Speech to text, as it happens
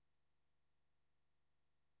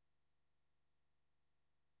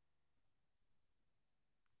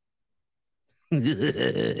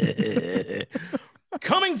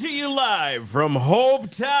Coming to you live from Hope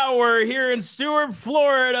Tower here in Stuart,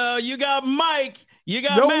 Florida. You got Mike, you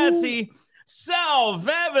got Massey,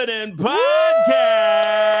 Self-Evident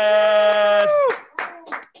Podcast.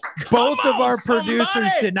 Both of our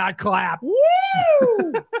producers did not clap.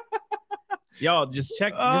 Woo! Y'all just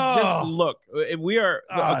check, just look. We are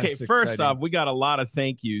okay. First off, we got a lot of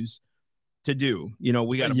thank yous to do. You know,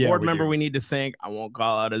 we got a board member we need to thank. I won't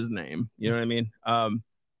call out his name. You know what I mean?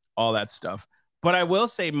 All that stuff. But I will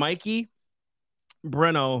say, Mikey,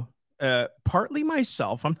 Breno, partly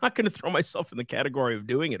myself. I'm not going to throw myself in the category of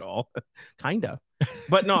doing it all. Kinda.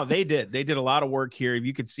 But no, they did. They did a lot of work here. If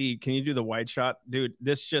you could see, can you do the wide shot? Dude,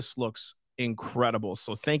 this just looks incredible.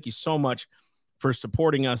 So thank you so much for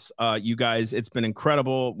supporting us, you guys. It's been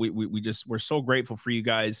incredible. We're so grateful for you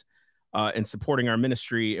guys and supporting our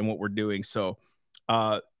ministry and what we're doing. So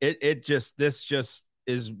this just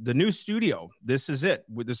is the new studio. This is it.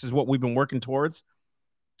 This is what we've been working towards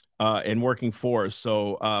and working for.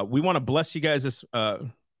 So we want to bless you guys. This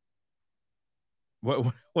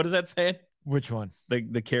what is that saying? Which one?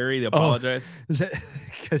 The Carrie, the apologize.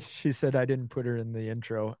 Because she said I didn't put her in the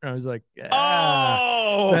intro. And I was like, that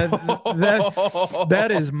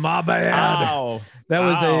is my bad. Ow. That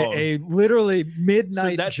was a literally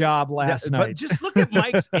midnight job last night. But just look at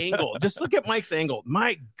Mike's angle. Just look at Mike's angle.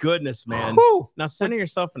 My goodness, man. Now center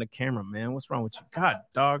yourself in the camera, man. What's wrong with you? God,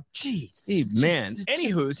 dog. Jeez. Hey, man.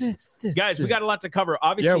 Anywho's, guys, we got a lot to cover.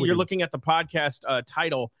 Obviously, you're looking at the podcast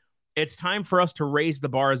title. It's time for us to raise the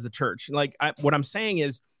bar as the church. Like what I'm saying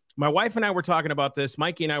is, my wife and I were talking about this.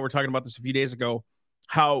 Mikey and I were talking about this a few days ago,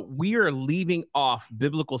 how we are leaving off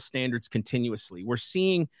biblical standards continuously. We're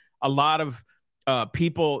seeing a lot of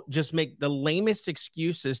people just make the lamest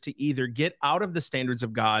excuses to either get out of the standards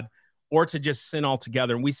of God or to just sin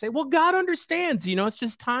altogether. And we say, well, God understands, you know, it's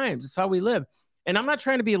just times. It's how we live. And I'm not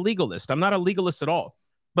trying to be a legalist. I'm not a legalist at all.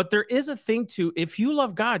 But there is a thing to, if you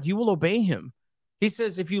love God, you will obey him. He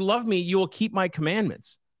says, if you love me, you will keep my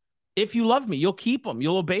commandments. If you love me, you'll keep them.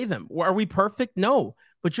 You'll obey them. Are we perfect? No.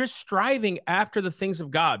 But you're striving after the things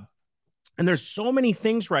of God. And there's so many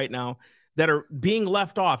things right now that are being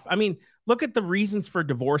left off. I mean, look at the reasons for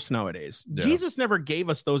divorce nowadays. Yeah. Jesus never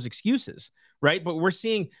gave us those excuses, right? But we're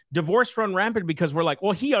seeing divorce run rampant because we're like,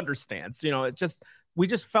 well, he understands. You know, we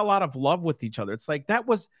just fell out of love with each other. It's like that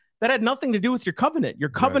had nothing to do with your covenant. Your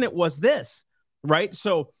covenant was this, right?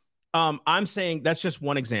 So I'm saying that's just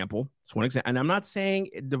one example. It's one example. And I'm not saying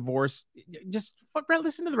divorce. Just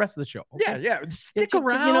listen to the rest of the show. Okay? Yeah. Stick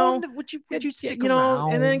around. You know, would you stick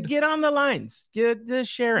around? And then get on the lines. Get to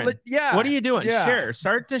sharing. What are you doing? Yeah. Share.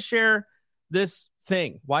 Start to share this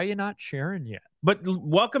thing. Why are you not sharing yet? But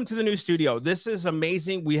welcome to the new studio. This is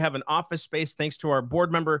amazing. We have an office space thanks to our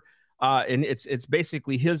board member. And it's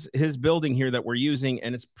basically his building here that we're using.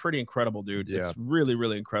 And it's pretty incredible, dude. Yeah. It's really,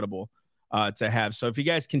 really incredible. To have. So if you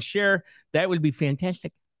guys can share, that would be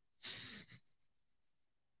fantastic.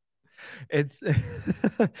 It's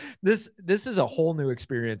this is a whole new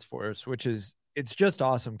experience for us, which is, it's just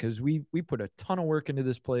awesome because we put a ton of work into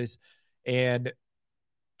this place, and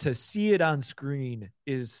to see it on screen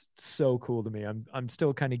is so cool to me. I'm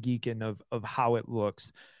still kind of geeking of how it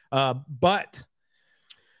looks. But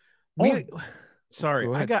sorry,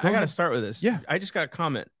 I got to start with this. Yeah. I just got a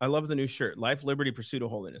comment. I love the new shirt. Life, Liberty, Pursuit of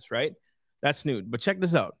Holiness, right? That's new. But check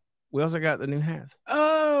this out. We also got the new hats.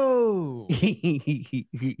 Oh.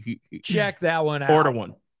 Check that one out. Order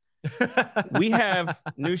one. We have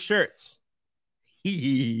new shirts.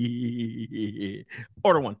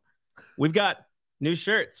 Order one. We've got new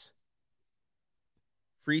shirts.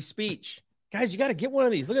 Free speech. Guys, you got to get one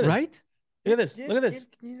of these. Look at this. Right? Look at this. Look at this.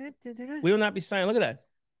 We will not be silent. Look at that.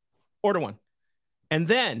 Order one. And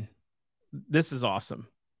then, this is awesome.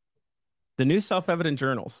 The new Self-Evident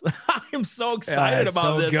journals. I'm so excited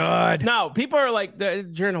about this. Good. Now, people are like, the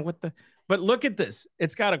journal, but look at this.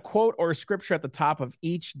 It's got a quote or a scripture at the top of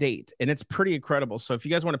each date, and it's pretty incredible. So if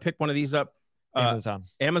you guys want to pick one of these up, Amazon,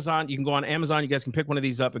 you can go on Amazon. You guys can pick one of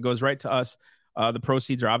these up. It goes right to us. The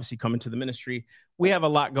proceeds are obviously coming to the ministry. We have a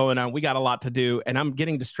lot going on. We got a lot to do, and I'm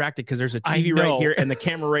getting distracted because there's a TV right here and the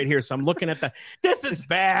camera right here. So I'm looking at this is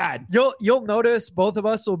bad. You'll notice both of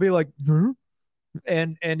us will be like,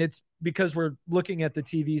 and it's because we're looking at the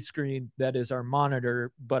TV screen that is our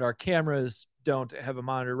monitor, but our cameras don't have a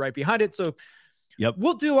monitor right behind it. So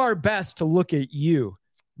we'll do our best to look at you,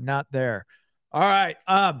 not there. All right.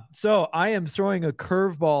 So I am throwing a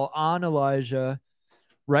curveball on Elijah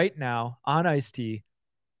right now on Iced Tea.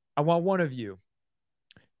 I want one of you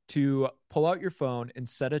to pull out your phone and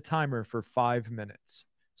set a timer for 5 minutes.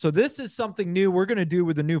 So this is something new we're going to do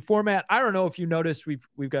with a new format. I don't know if you noticed, we've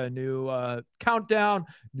got a new countdown,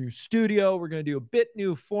 new studio. We're going to do a bit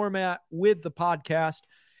new format with the podcast.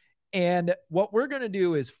 And what we're going to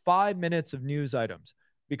do is 5 minutes of news items,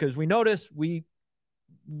 because we notice we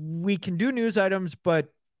can do news items,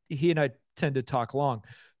 but he and I tend to talk long.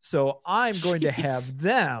 So I'm going to have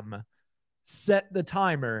them set the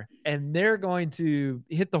timer, and they're going to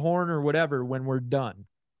hit the horn or whatever when we're done.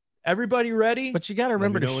 Everybody ready? But you got to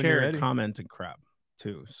remember to share and comment and crap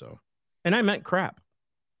too. So, and I meant crap.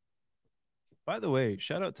 By the way,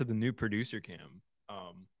 shout out to the new producer cam.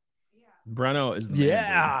 Breno is the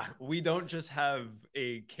man, we don't just have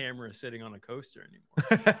a camera sitting on a coaster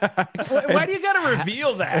anymore. Why do you got to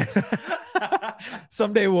reveal that?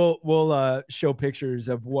 Someday we'll show pictures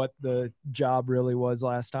of what the job really was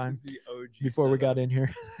last time before we got in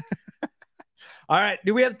here. All right,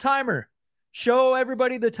 do we have timer? Show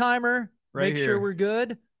everybody the timer. Right Make here. sure we're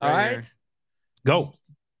good. Right All right, here. Go.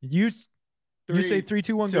 You say 3,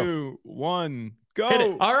 2, 1, go. 2, 1, go. Hit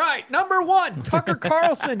it. All right, number 1, Tucker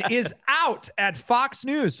Carlson is out at Fox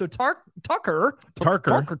News. So Tucker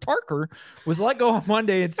was let go on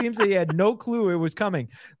Monday. It seems that he had no clue it was coming.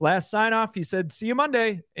 Last sign off, he said, "See you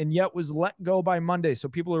Monday," and yet was let go by Monday. So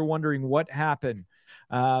people are wondering what happened.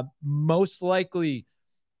 Most likely,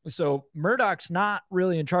 so Murdoch's not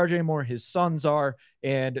really in charge anymore. His sons are,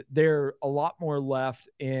 and they're a lot more left.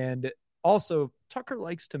 And also, Tucker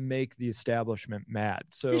likes to make the establishment mad.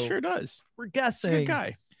 So He sure does. we're guessing. He's a good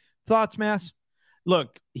guy. Thoughts, Mass?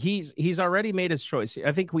 Look, he's already made his choice.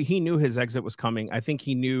 I think he knew his exit was coming. I think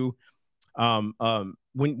he knew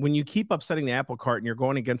when you keep upsetting the apple cart and you're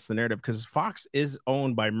going against the narrative, because Fox is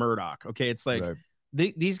owned by Murdoch. Okay, it's like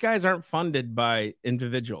these guys aren't funded by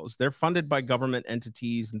individuals. They're funded by government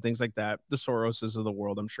entities and things like that. The Soroses of the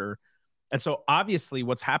world, I'm sure. And so obviously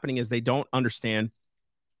what's happening is they don't understand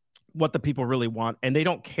what the people really want, and they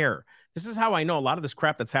don't care. This is how I know a lot of this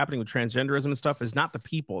crap that's happening with transgenderism and stuff is not the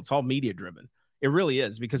people. It's all media driven. It really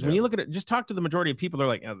is, because when you look at it, just talk to the majority of people. They're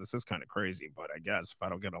like, "Yeah, this is kind of crazy, but I guess if I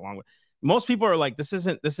don't get along with." Most people are like, "This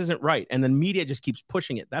isn't right," and then media just keeps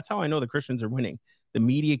pushing it. That's how I know the Christians are winning. The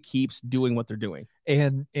media keeps doing what they're doing,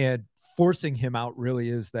 and forcing him out really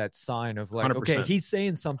is that sign of like, 100%. okay, he's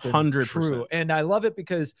saying something 100%. true, and I love it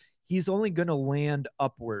because he's only going to land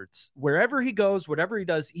upwards wherever he goes, whatever he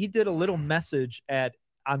does. He did a little message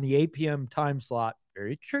on the 8 p.m. time slot,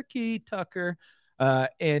 very tricky, Tucker,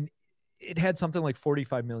 and it had something like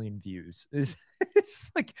 45 million views. It's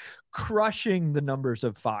like crushing the numbers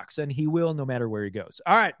of Fox, and he will no matter where he goes.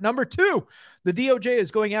 All right, number 2, the DOJ is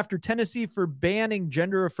going after Tennessee for banning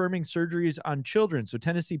gender-affirming surgeries on children. So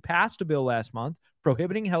Tennessee passed a bill last month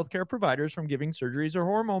prohibiting healthcare providers from giving surgeries or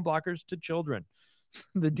hormone blockers to children.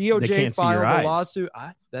 The DOJ filed a lawsuit.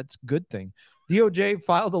 That's a good thing. DOJ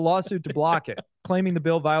filed a lawsuit to block it, claiming the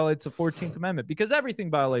bill violates the 14th Amendment, because everything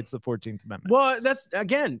violates the 14th Amendment. Well, that's,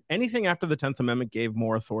 again, anything after the 10th Amendment gave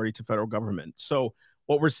more authority to federal government. So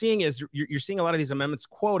what we're seeing is you're seeing a lot of these amendments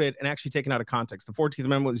quoted and actually taken out of context. The 14th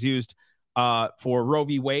Amendment was used for Roe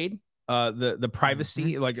v. Wade, the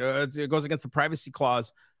privacy, it goes against the privacy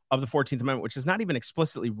clause of the 14th Amendment, which is not even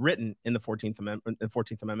explicitly written in the 14th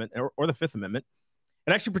Amendment, or the 5th Amendment.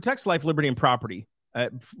 It actually protects life, liberty, and property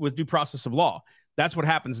with due process of law. That's what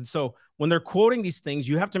happens. And so when they're quoting these things,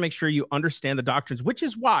 you have to make sure you understand the doctrines, which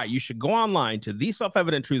is why you should go online to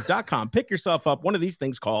theselfevidenttruth.com, pick yourself up one of these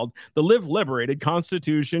things called the Live Liberated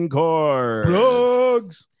Constitution course.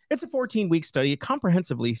 Plugs. It's a 14-week study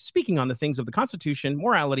comprehensively speaking on the things of the Constitution,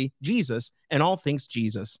 morality, Jesus, and all things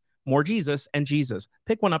Jesus. More Jesus and Jesus.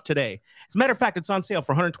 Pick one up today. As a matter of fact, it's on sale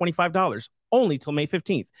for $125 only till May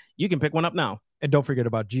 15th. You can pick one up now. And don't forget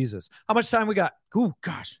about Jesus. How much time we got? Oh,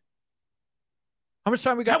 gosh. How much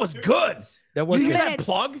time we got? That was good. That was you good. hear that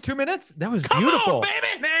plug? 2 minutes? That was Come beautiful. on,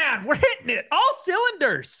 baby. Man, we're hitting it. All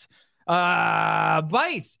cylinders.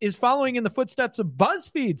 Vice is following in the footsteps of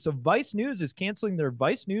BuzzFeed. So Vice News is canceling their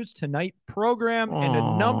Vice News Tonight program, and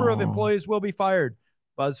a number of employees will be fired.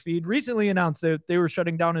 BuzzFeed recently announced that they were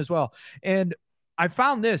shutting down as well. And I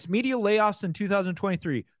found this: media layoffs in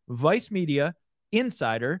 2023. Vice Media,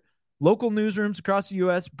 Insider, local newsrooms across the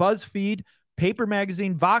U.S., BuzzFeed, Paper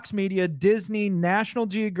Magazine, Vox Media, Disney, National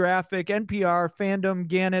Geographic, NPR, Fandom,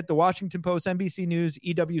 Gannett, The Washington Post, NBC News,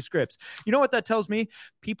 EW Scripps. You know what that tells me?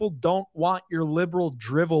 People don't want your liberal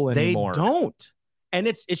drivel anymore. They don't. And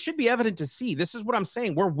it should be evident to see. This is what I'm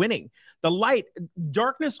saying. We're winning. The light,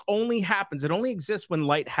 darkness only happens. It only exists when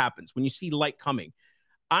light happens, when you see light coming.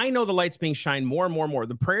 I know the light's being shined more and more and more.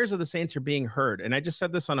 The prayers of the saints are being heard. And I just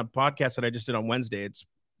said this on a podcast that I just did on Wednesday. It's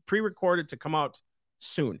pre-recorded to come out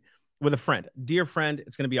soon with a friend, dear friend.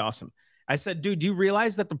 It's going to be awesome. I said, dude, do you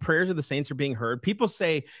realize that the prayers of the saints are being heard? People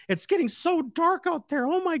say it's getting so dark out there.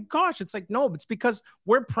 Oh my gosh. It's like, no, it's because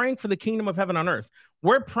we're praying for the kingdom of heaven on earth.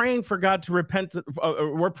 We're praying for God to repent.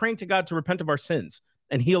 We're praying to God to repent of our sins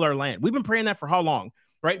and heal our land. We've been praying that for how long?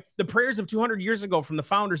 Right? The prayers of 200 years ago from the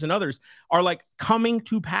founders and others are like coming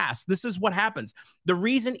to pass. This is what happens. The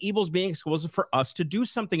reason evil's being exposed is for us to do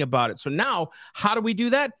something about it. So now, how do we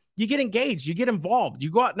do that? You get engaged, you get involved,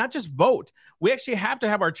 you go out, not just vote. We actually have to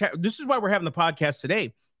have our chat. This is why we're having the podcast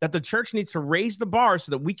today, that the church needs to raise the bar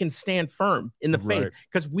so that we can stand firm in the faith,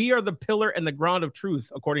 because we are the pillar and the ground of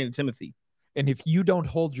truth, according to Timothy. And if you don't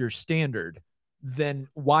hold your standard, then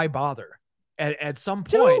why bother? At some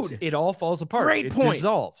point, Dude, it all falls apart. Great it point.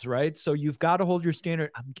 Dissolves, right? So you've got to hold your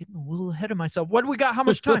standard. I'm getting a little ahead of myself. What do we got? How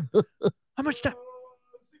much time? How much time?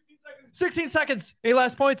 16 seconds. Any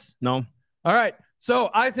last points? No. All right.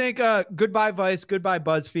 So I think goodbye Vice, goodbye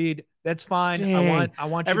BuzzFeed. That's fine. Dang. I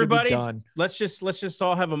want you everybody to be done. Let's just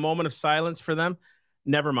all have a moment of silence for them.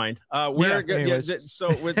 Never mind. We're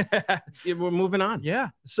moving on. Yeah.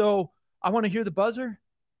 So I want to hear the buzzer.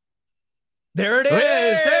 There it is.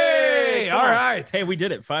 Hey, all right. Hey, we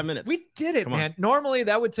did it. 5 minutes. We did it, man. Normally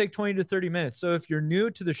that would take 20 to 30 minutes. So if you're new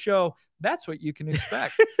to the show, that's what you can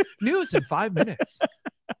expect. News in 5 minutes.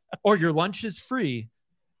 Or your lunch is free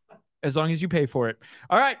as long as you pay for it.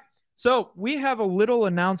 All right. So we have a little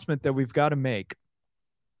announcement that we've got to make.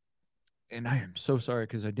 And I am so sorry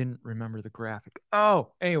because I didn't remember the graphic. Oh,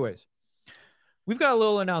 anyways. We've got a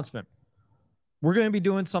little announcement. We're going to be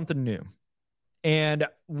doing something new. And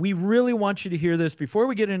we really want you to hear this before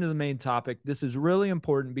we get into the main topic. This is really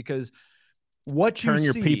important because what you see, turn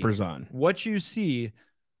your peepers on. What you see,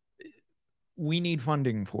 we need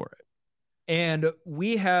funding for it. And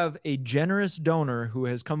we have a generous donor who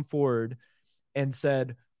has come forward and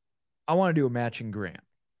said, I want to do a matching grant.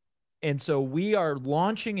 And so we are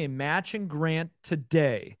launching a matching grant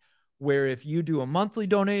today where if you do a monthly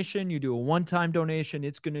donation, you do a one-time donation,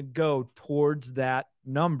 it's going to go towards that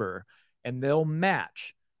number. And they'll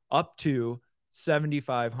match up to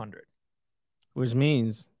 $7,500. Which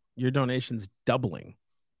means your donation's doubling.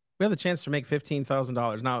 We have the chance to make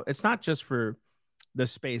 $15,000. Now, it's not just for the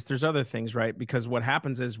space. There's other things, right? Because what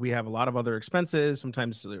happens is we have a lot of other expenses,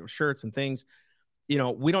 sometimes shirts and things. You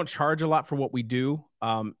know, we don't charge a lot for what we do.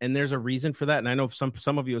 And there's a reason for that. And I know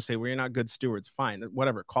some of you will say, well, you're not good stewards. Fine,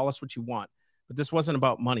 whatever. Call us what you want. But this wasn't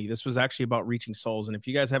about money. This was actually about reaching souls. And if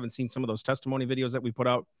you guys haven't seen some of those testimony videos that we put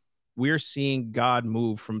out, we're seeing God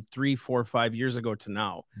move from 3, 4, 5 years ago to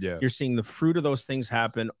now. Yeah. You're seeing the fruit of those things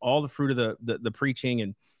happen, all the fruit of the preaching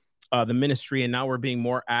and the ministry. And now we're being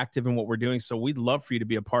more active in what we're doing. So we'd love for you to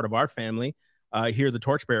be a part of our family here, the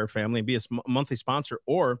Torchbearer family, and be a monthly sponsor,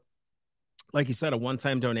 or like you said, a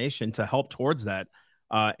one-time donation to help towards that.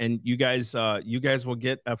 And you guys will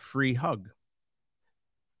get a free hug.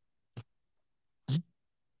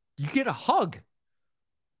 You get a hug.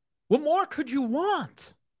 What more could you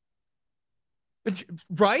want? It's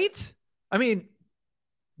right. I mean,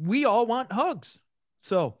 we all want hugs.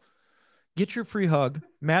 So get your free hug,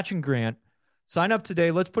 matching grant, sign up today.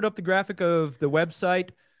 Let's put up the graphic of the website.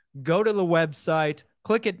 Go to the website,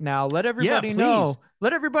 click it now. Let everybody know.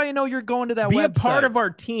 Let everybody know you're going to that website. Be a part of our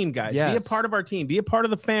team, guys. Yes. Be a part of our team. Be a part of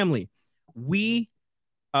the family. We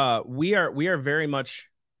are very much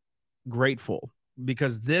grateful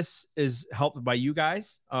because this is helped by you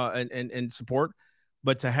guys and support.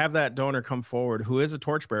 But to have that donor come forward, who is a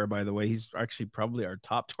torchbearer, by the way, he's actually probably our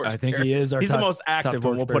top torchbearer. I think he is. He's the most active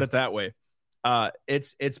one. We'll put it that way.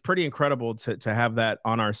 It's pretty incredible to have that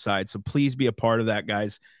on our side. So please be a part of that,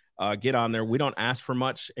 guys. Get on there. We don't ask for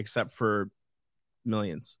much except for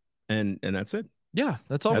millions, and that's it. Yeah,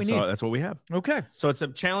 that's all we need. That's what we have. Okay. So it's a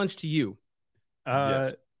challenge to you.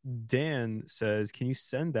 Yes. Dan says, "Can you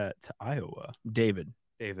send that to Iowa?" David.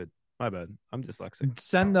 My bad. I'm dyslexic.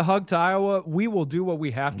 Send the hug to Iowa. We will do what we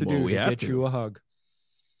have to do to get you a hug.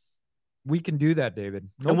 We can do that, David.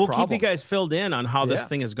 No and we'll problem. keep you guys filled in on how this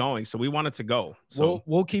thing is going. So we want it to go. So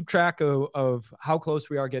we'll keep track of how close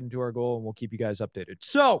we are getting to our goal, and we'll keep you guys updated.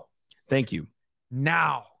 So thank you.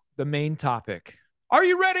 Now, the main topic. Are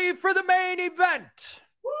you ready for the main event?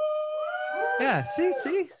 Woo! Yeah, see,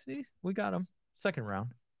 we got him. Second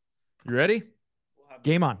round. You ready?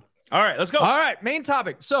 Game on. All right, let's go. All right, main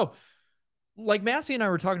topic. So, like Massey and I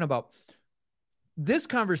were talking about, this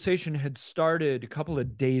conversation had started a couple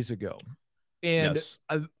of days ago. And yes.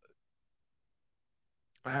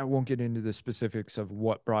 I won't get into the specifics of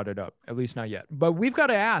what brought it up, at least not yet. But we've got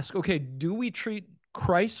to ask, okay, do we treat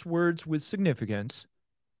Christ's words with significance?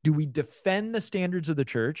 Do we defend the standards of the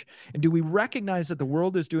church? And do we recognize that the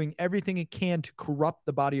world is doing everything it can to corrupt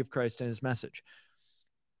the body of Christ and his message?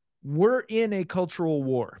 we're in a cultural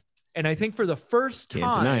war. And I think for the first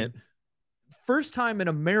time in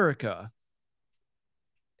America,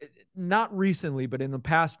 not recently, but in the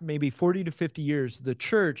past maybe 40 to 50 years, the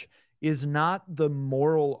church is not the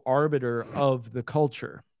moral arbiter of the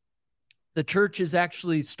culture. The church is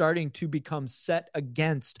actually starting to become set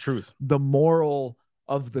against truth, the moral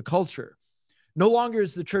of the culture. No longer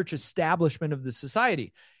is the church establishment of the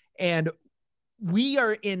society. And we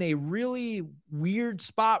are in a really weird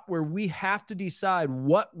spot where we have to decide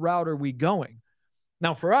what route are we going.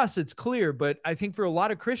 Now, for us, it's clear, but I think for a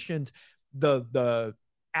lot of Christians, the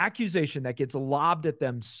accusation that gets lobbed at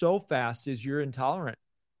them so fast is you're intolerant,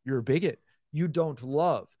 you're a bigot, you don't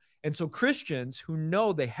love. And so Christians who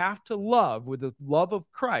know they have to love with the love of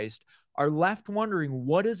Christ are left wondering,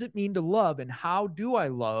 what does it mean to love, and how do I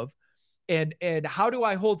love, and how do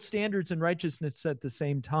I hold standards and righteousness at the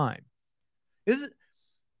same time?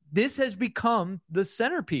 This has become the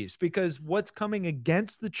centerpiece, because what's coming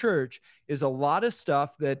against the church is a lot of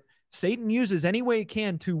stuff that Satan uses any way he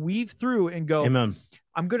can to weave through and go, Amen.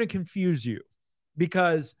 I'm going to confuse you,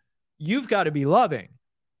 because you've got to be loving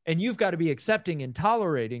and you've got to be accepting and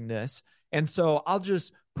tolerating this. And so I'll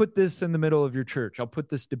just put this in the middle of your church. I'll put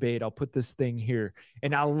this debate. I'll put this thing here,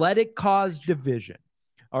 and I'll let it cause division.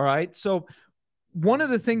 All right. So one of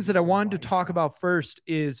the things that I wanted to talk about first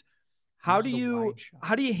is how do you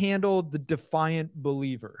handle the defiant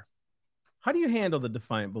believer? How do you handle the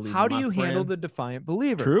defiant believer? How do you handle the defiant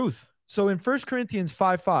believer? Truth. So in 1 Corinthians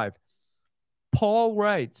 5:5, Paul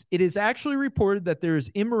writes, it is actually reported that there is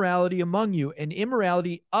immorality among you, and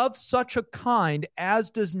immorality of such a kind as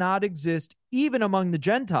does not exist even among the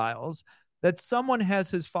Gentiles, that someone has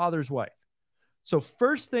his father's wife. So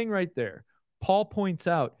first thing right there, Paul points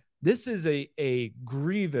out this is a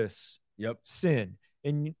grievous sin.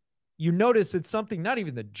 And you notice it's something not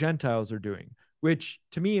even the Gentiles are doing, which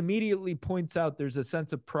to me immediately points out there's a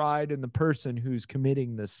sense of pride in the person who's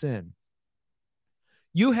committing the sin.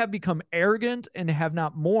 You have become arrogant and have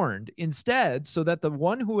not mourned, instead, so that the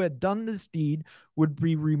one who had done this deed would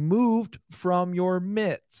be removed from your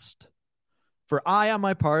midst. For I, on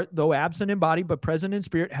my part, though absent in body but present in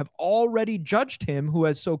spirit, have already judged him who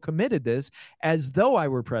has so committed this, as though I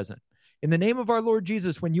were present. In the name of our Lord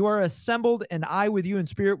Jesus, when you are assembled, and I with you in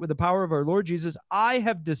spirit with the power of our Lord Jesus, I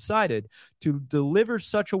have decided to deliver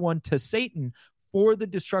such a one to Satan for the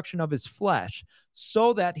destruction of his flesh,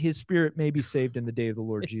 so that his spirit may be saved in the day of the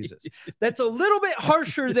Lord Jesus. That's a little bit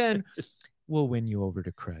harsher than we'll win you over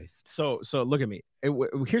to Christ. So look at me.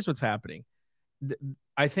 Here's what's happening.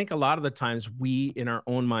 I think a lot of the times we in our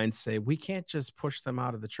own minds say, we can't just push them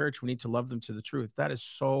out of the church. We need to love them to the truth. That is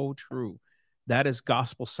so true. That is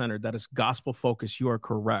gospel-centered. That is gospel-focused. You are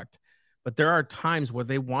correct. But there are times where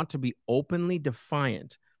they want to be openly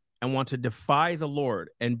defiant and want to defy the Lord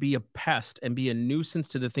and be a pest and be a nuisance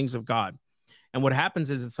to the things of God. And what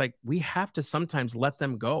happens is it's like we have to sometimes let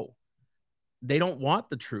them go. They don't want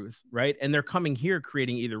the truth, right? And they're coming here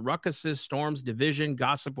creating either ruckuses, storms, division,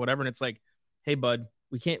 gossip, whatever. And it's like, hey, bud,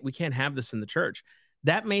 we can't have this in the church.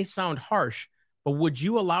 That may sound harsh, but would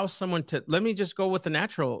you allow someone to, let me just go with the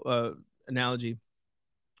natural analogy.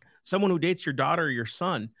 Someone who dates your daughter or your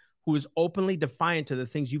son who is openly defiant to the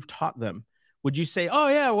things you've taught them. Would you say, oh,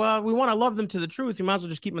 yeah, well, we want to love them to the truth. You might as well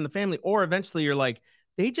just keep them in the family. Or eventually you're like,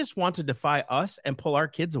 they just want to defy us and pull our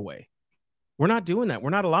kids away. We're not doing that.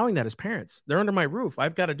 We're not allowing that as parents. They're under my roof.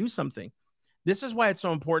 I've got to do something. This is why it's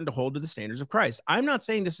so important to hold to the standards of Christ. I'm not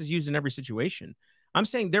saying this is used in every situation. I'm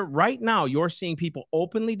saying that right now you're seeing people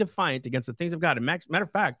openly defiant against the things of God. And matter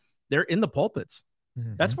of fact, they're in the pulpits.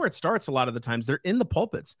 Mm-hmm. That's where it starts a lot of the times. They're in the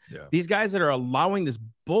pulpits. Yeah. These guys that are allowing this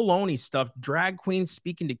baloney stuff, drag queens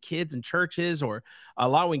speaking to kids in churches or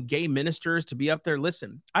allowing gay ministers to be up there.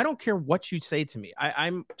 Listen, I don't care what you say to me.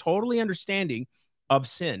 I'm totally understanding of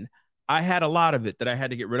sin. I had a lot of it that I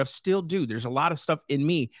had to get rid of, still do. There's a lot of stuff in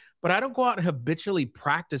me, but I don't go out and habitually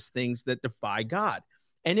practice things that defy God.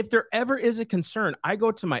 And if there ever is a concern, I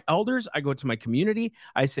go to my elders, I go to my community,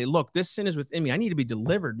 I say, look, this sin is within me. I need to be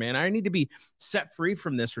delivered, man. I need to be set free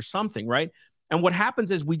from this or something, right? And what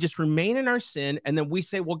happens is we just remain in our sin, and then we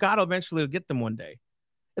say, well, God eventually will get them one day.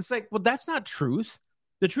 It's like, well, that's not truth.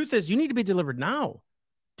 The truth is you need to be delivered now.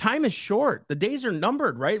 Time is short. The days are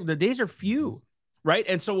numbered, right? The days are few, right?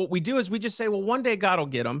 And so what we do is we just say, well, one day God will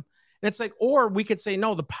get them. And it's like, or we could say,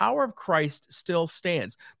 no, the power of Christ still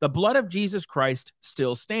stands. The blood of Jesus Christ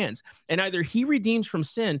still stands. And either he redeems from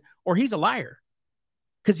sin or he's a liar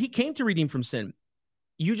because he came to redeem from sin.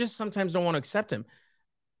 You just sometimes don't want to accept him.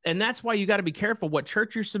 And that's why you got to be careful what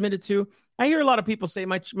church you're submitted to. I hear a lot of people say,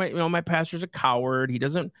 my pastor's a coward. He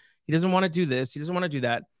doesn't want to do this. He doesn't want to do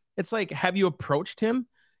that. It's like, have you approached him?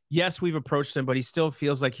 yes, we've approached him, but he still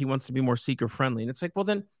feels like he wants to be more seeker friendly. And it's like, well,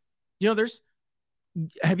 then,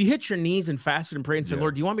 have you hit your knees and fasted and prayed and said,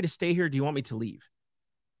 Lord, do you want me to stay here? Or do you want me to leave?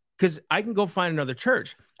 Because I can go find another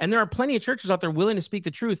church. And there are plenty of churches out there willing to speak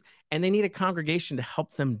the truth, and they need a congregation to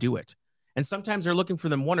help them do it. And sometimes they're looking for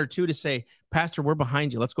them one or two to say, Pastor, we're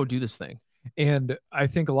behind you. Let's go do this thing. And I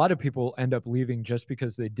think a lot of people end up leaving just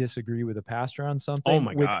because they disagree with a pastor on something. Oh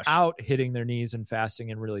my gosh. Without hitting their knees and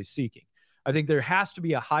fasting and really seeking. I think there has to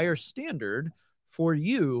be a higher standard for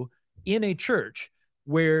you in a church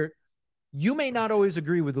where you may not always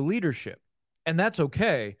agree with the leadership, and that's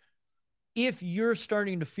okay. If you're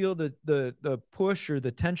starting to feel the push or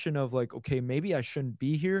the tension of like, okay, maybe I shouldn't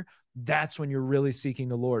be here, that's when you're really seeking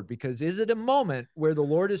the Lord. Because is it a moment where the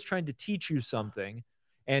Lord is trying to teach you something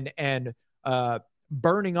and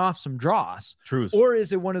burning off some dross? Truth. Or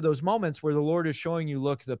is it one of those moments where the Lord is showing you,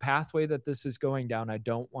 look, the pathway that this is going down, I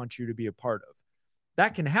don't want you to be a part of?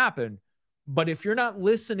 That can happen. But if you're not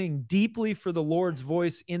listening deeply for the Lord's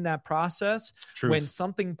voice in that process, Truth. When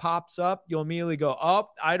something pops up, you'll immediately go, oh,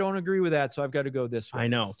 I don't agree with that, so I've got to go this way. I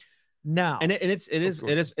know. Now, and it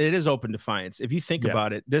is open defiance. If you think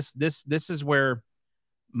about it, this is where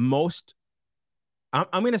most.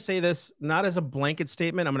 I'm going to say this not as a blanket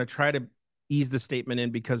statement. I'm going to try to ease the statement in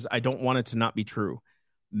because I don't want it to not be true.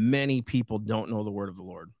 Many people don't know the word of the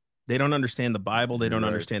Lord. They don't understand the Bible. They don't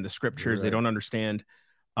understand the scriptures. They don't understand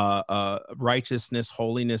righteousness,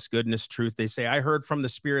 holiness, goodness, truth. They say, I heard from the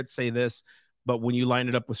Spirit say this, but when you line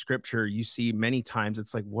it up with scripture, you see many times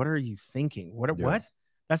it's like, what are you thinking? What?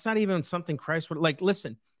 That's not even something Christ would like.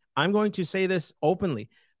 Listen, I'm going to say this openly.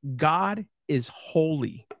 God is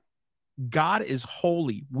holy. God is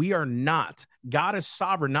holy. We are not. God is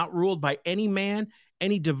sovereign, not ruled by any man,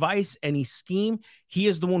 any device, any scheme. He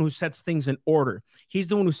is the one who sets things in order. He's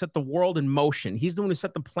the one who set the world in motion. He's the one who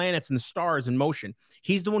set the planets and the stars in motion.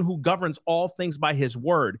 He's the one who governs all things by his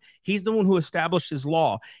word. He's the one who established his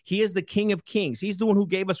law. He is the King of Kings. He's the one who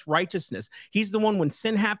gave us righteousness. He's the one, when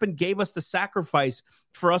sin happened, gave us the sacrifice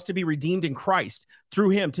for us to be redeemed in Christ, through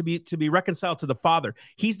him to be reconciled to the Father.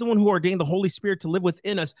 He's the one who ordained the Holy Spirit to live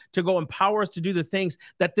within us, to go empower us to do the things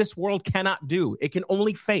that this world cannot do. It can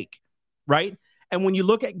only fake, right? And when you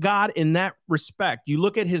look at God in that respect, you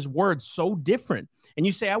look at his word so different, and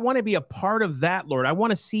you say, I want to be a part of that, Lord. I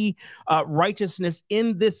want to see righteousness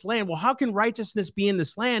in this land. Well, how can righteousness be in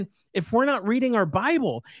this land if we're not reading our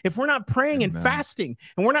Bible, if we're not praying and fasting,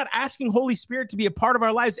 and we're not asking Holy Spirit to be a part of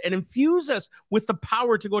our lives and infuse us with the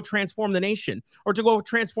power to go transform the nation or to go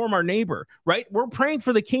transform our neighbor, right? We're praying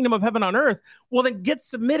for the kingdom of heaven on earth. Well, then get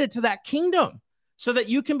submitted to that kingdom so that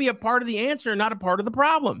you can be a part of the answer and not a part of the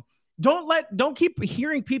problem. Don't keep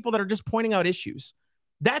hearing people that are just pointing out issues.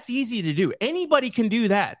 That's easy to do. Anybody can do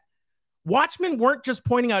that. Watchmen weren't just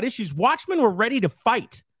pointing out issues. Watchmen were ready to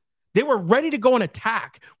fight. They were ready to go and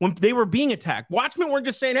attack when they were being attacked. Watchmen weren't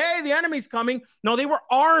just saying, hey, the enemy's coming. No, they were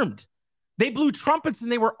armed. They blew trumpets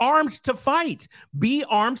and they were armed to fight. Be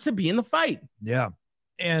armed to be in the fight. Yeah.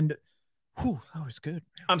 And that was good.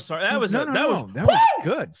 I'm sorry. That was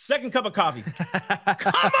good. Second cup of coffee.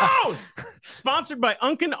 Come on. Sponsored by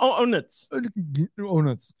Unkin Onuts.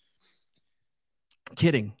 Onuts.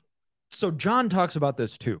 Kidding. So John talks about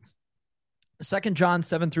this too. 2 John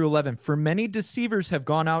 7-11. For many deceivers have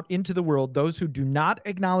gone out into the world, those who do not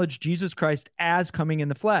acknowledge Jesus Christ as coming in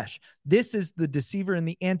the flesh. This is the deceiver and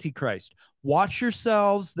the antichrist. Watch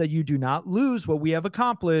yourselves that you do not lose what we have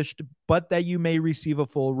accomplished, but that you may receive a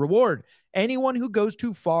full reward. Anyone who goes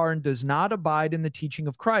too far and does not abide in the teaching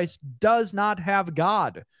of Christ does not have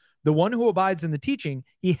God. The one who abides in the teaching,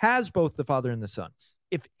 he has both the Father and the Son.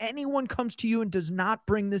 If anyone comes to you and does not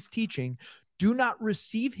bring this teaching, do not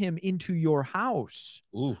receive him into your house.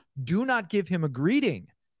 Ooh. Do not give him a greeting,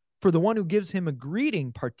 for the one who gives him a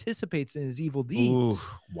greeting participates in his evil deeds. Ooh,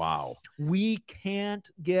 wow. We can't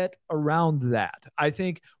get around that. I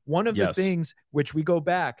think one of the things which we go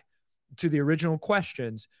back to the original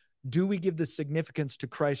questions, do we give the significance to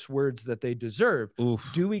Christ's words that they deserve? Oof.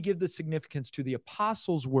 Do we give the significance to the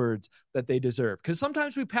apostles' words that they deserve? Because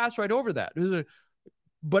sometimes we pass right over that.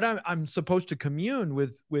 But I'm supposed to commune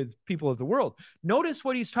with people of the world. Notice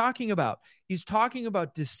what he's talking about. He's talking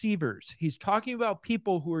about deceivers. He's talking about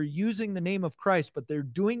people who are using the name of Christ, but they're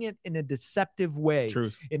doing it in a deceptive way,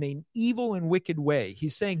 Truth. In an evil and wicked way.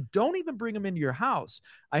 He's saying, don't even bring them into your house.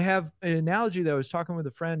 I have an analogy that I was talking with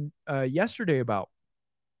a friend yesterday about.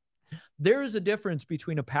 There is a difference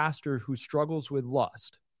between a pastor who struggles with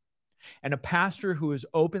lust and a pastor who is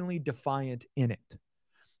openly defiant in it.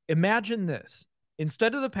 Imagine this.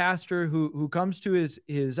 Instead of the pastor who comes to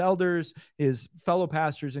his elders, his fellow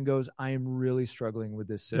pastors, and goes, I am really struggling with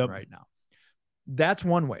this sin right now. That's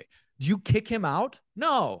one way. Do you kick him out?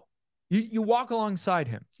 No. You walk alongside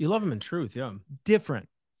him. You love him in truth, yeah. Different.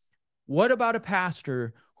 What about a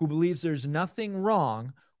pastor who believes there's nothing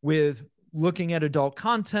wrong with looking at adult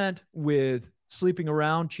content, with sleeping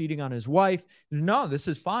around, cheating on his wife? No, this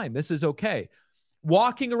is fine. This is okay.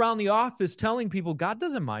 Walking around the office telling people God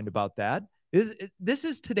doesn't mind about that. This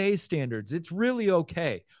is today's standards. It's really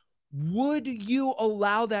okay. Would you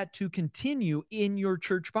allow that to continue in your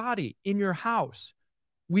church body, in your house?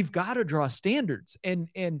 We've got to draw standards.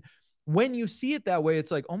 And when you see it that way,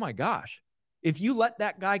 it's like, oh my gosh, if you let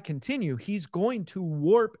that guy continue, he's going to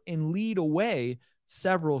warp and lead away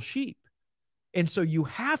several sheep. And so you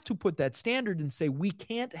have to put that standard and say, we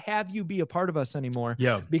can't have you be a part of us anymore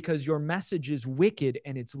because your message is wicked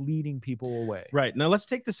and it's leading people away. Right. Now let's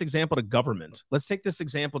take this example to government. Let's take this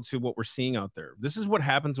example to what we're seeing out there. This is what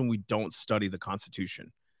happens when we don't study the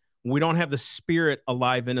Constitution. We don't have the spirit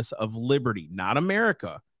alive in us of liberty, not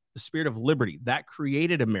America, the spirit of liberty that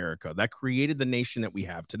created America, that created the nation that we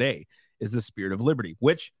have today, is the spirit of liberty,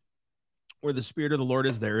 which where the spirit of the Lord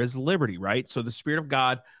is, there is liberty, right? So the spirit of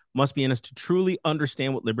God must be in us to truly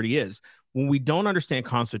understand what liberty is. When we don't understand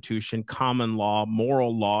Constitution, common law,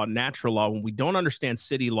 moral law, natural law, when we don't understand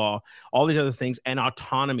city law, all these other things, and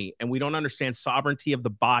autonomy, and we don't understand sovereignty of the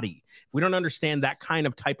body, if we don't understand that kind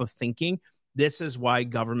of type of thinking, this is why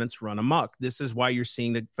governments run amok. This is why you're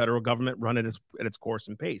seeing the federal government run at its course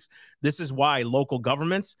and pace. This is why local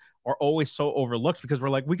governments are always so overlooked, because we're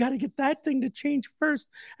like, we got to get that thing to change first.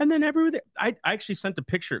 And then everything. I actually sent a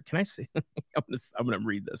picture. Can I see? I'm going to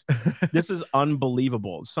read this. This is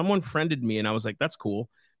unbelievable. Someone friended me and I was like, that's cool.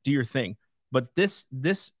 Do your thing. But this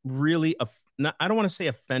really, I don't want to say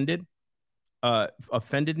offended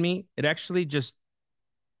me. It actually just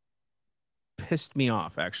pissed me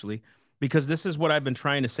off, actually. Because this is what I've been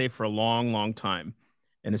trying to say for a long, long time.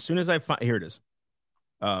 And as soon as I find, here it is.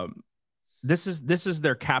 This is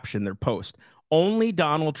their caption, their post. Only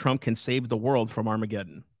Donald Trump can save the world from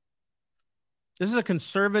Armageddon. This is a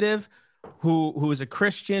conservative who is a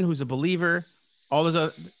Christian, who's a believer, all those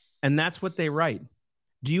other, and that's what they write.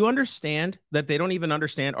 Do you understand that they don't even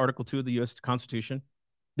understand Article 2 of the U.S. Constitution?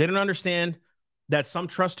 They don't understand that some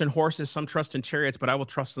trust in horses, some trust in chariots, but I will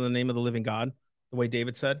trust in the name of the living God, the way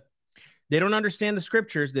David said. They don't understand the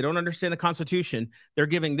scriptures. They don't understand the Constitution. They're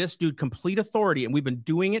giving this dude complete authority, and we've been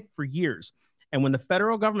doing it for years. And when the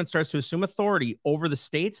federal government starts to assume authority over the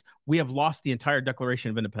states, we have lost the entire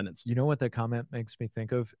Declaration of Independence. You know what that comment makes me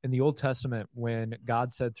think of? In the Old Testament, when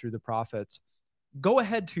God said through the prophets, go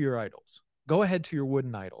ahead to your idols. Go ahead to your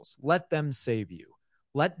wooden idols. Let them save you.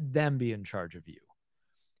 Let them be in charge of you.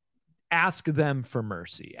 Ask them for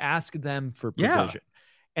mercy. Ask them for provision.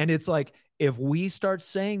 And it's like, if we start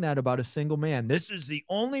saying that about a single man, this is the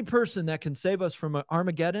only person that can save us from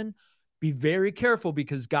Armageddon, be very careful,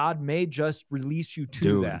 because God may just release you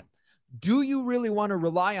to that. Do you really want to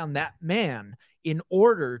rely on that man in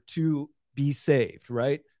order to be saved,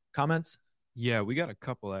 right? Comments? Yeah, we got a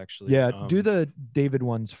couple actually. Yeah, do the David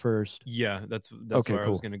ones first. Yeah, that's okay, where cool.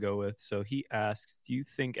 I was going to go with. So he asks, do you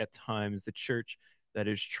think at times the church that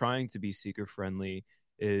is trying to be seeker-friendly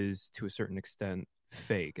is to a certain extent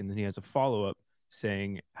fake? And then he has a follow-up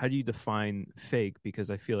saying, how do you define fake?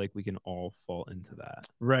 Because I feel like we can all fall into that.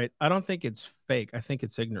 Right. I don't think it's fake. I think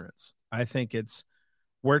it's ignorance. I think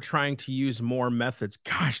we're trying to use more methods.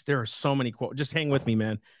 Gosh, there are so many quotes. Just hang with me,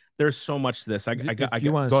 man. There's so much to this. I want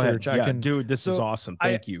to go search, ahead. I can. Dude, this is awesome.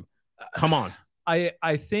 Thank you. Come on.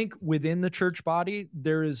 I think within the church body,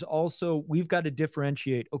 there is also, we've got to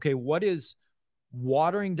differentiate. Okay, what is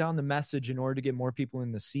watering down the message in order to get more people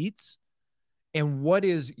in the seats? And what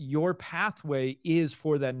is your pathway is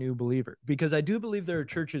for that new believer? Because I do believe there are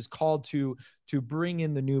churches called to bring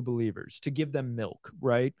in the new believers, to give them milk,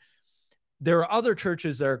 right? There are other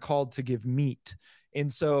churches that are called to give meat.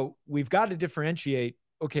 And so we've got to differentiate,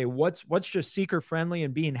 okay, what's just seeker friendly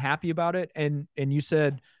and being happy about it? And you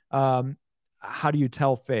said, how do you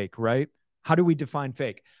tell fake, right? How do we define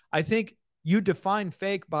fake? I think you define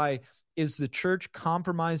fake by, is the church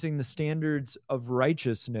compromising the standards of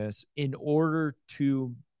righteousness in order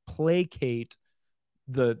to placate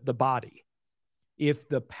the body? If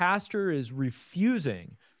the pastor is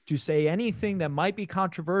refusing to say anything that might be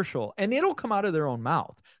controversial, and it'll come out of their own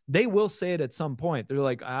mouth, they will say it at some point. They're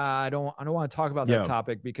like, I don't want to talk about that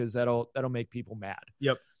topic because that'll make people mad.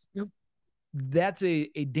 Yep. That's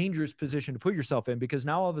a dangerous position to put yourself in, because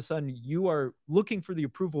now all of a sudden you are looking for the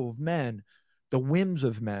approval of men, the whims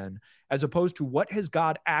of men, as opposed to what has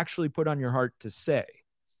God actually put on your heart to say.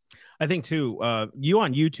 I think too, you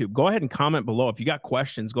on YouTube, go ahead and comment below. If you got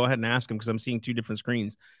questions, go ahead and ask them, because I'm seeing two different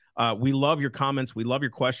screens. We love your comments. We love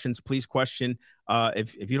your questions. Please question.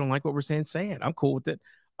 If you don't like what we're saying, say it. I'm cool with it.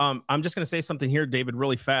 I'm just going to say something here, David,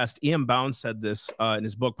 really fast. Ian Bounds said this in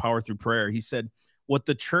his book, Power Through Prayer. He said, what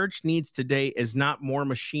the church needs today is not more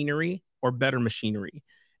machinery or better machinery,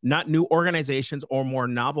 not new organizations or more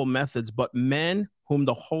novel methods, but men whom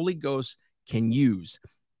the Holy Ghost can use,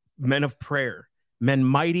 men of prayer, men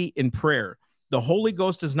mighty in prayer. The Holy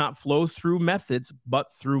Ghost does not flow through methods,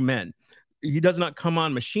 but through men. He does not come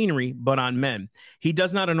on machinery, but on men. He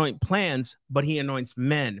does not anoint plans, but he anoints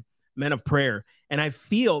men of prayer. And I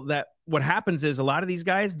feel that what happens is a lot of these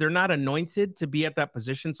guys, they're not anointed to be at that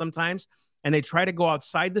position sometimes. And they try to go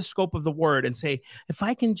outside the scope of the word and say, if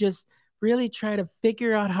I can just really try to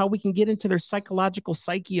figure out how we can get into their psychological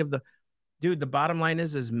psyche of the dude, the bottom line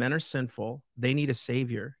is men are sinful. They need a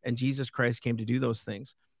savior. And Jesus Christ came to do those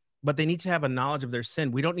things. But they need to have a knowledge of their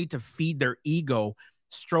sin. We don't need to feed their ego,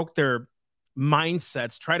 stroke their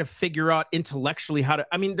mindsets, try to figure out intellectually how to,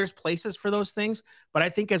 I mean, there's places for those things, but I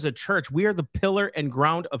think as a church, we are the pillar and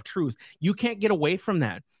ground of truth. You can't get away from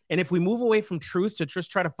that. And if we move away from truth to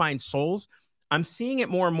just try to find souls, I'm seeing it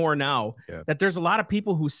more and more now that there's a lot of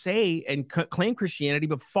people who say and claim Christianity,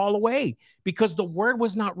 but fall away because the word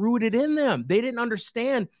was not rooted in them. They didn't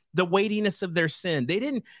understand the weightiness of their sin. They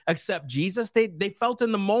didn't accept Jesus. They felt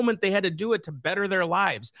in the moment they had to do it to better their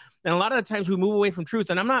lives. And a lot of the times we move away from truth.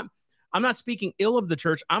 And I'm not speaking ill of the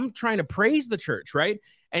church. I'm trying to praise the church, right?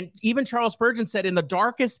 And even Charles Spurgeon said, in the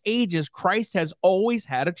darkest ages, Christ has always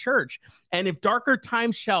had a church. And if darker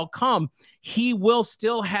times shall come, he will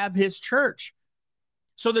still have his church.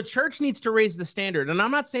 So the church needs to raise the standard. And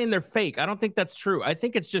I'm not saying they're fake. I don't think that's true. I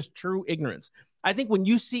think it's just true ignorance. I think when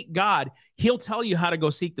you seek God, he'll tell you how to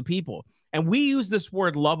go seek the people. And we use this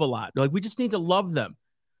word love a lot. Like, we just need to love them.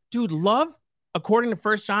 Dude, love, according to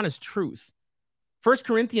 1 John, is truth. 1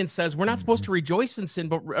 Corinthians says we're not supposed to rejoice in sin,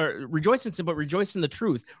 but rejoice in the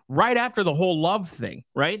truth right after the whole love thing,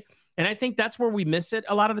 right? And I think that's where we miss it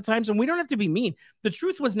a lot of the times. And we don't have to be mean. The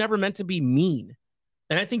truth was never meant to be mean.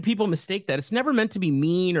 And I think people mistake that. It's never meant to be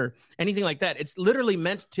mean or anything like that. It's literally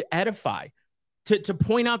meant to edify, to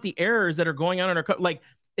point out the errors that are going on in our like,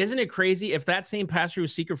 isn't it crazy if that same pastor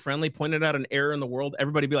who's seeker friendly pointed out an error in the world,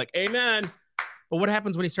 everybody be like, amen. But what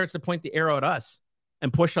happens when he starts to point the arrow at us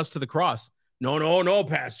and push us to the cross? No,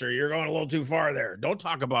 pastor, you're going a little too far there. Don't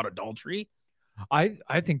talk about adultery. I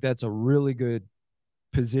think that's a really good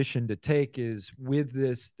position to take, is with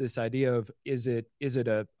this idea of, is it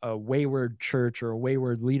a wayward church or a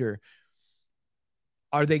wayward leader?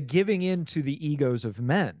 Are they giving in to the egos of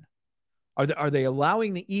men? Are they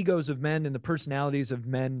allowing the egos of men and the personalities of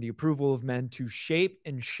men, the approval of men, to shape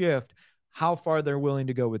and shift how far they're willing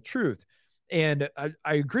to go with truth? And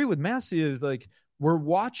I agree with Massey, of like, we're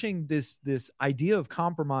watching this idea of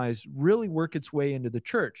compromise really work its way into the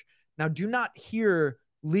church. Now, do not hear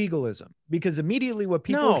legalism, because immediately what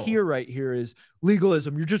people hear right here is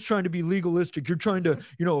legalism. You're just trying to be legalistic. You're trying to,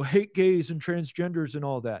 hate gays and transgenders and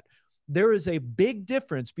all that. There is a big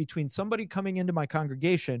difference between somebody coming into my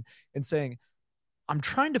congregation and saying, I'm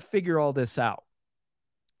trying to figure all this out.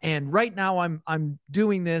 And right now I'm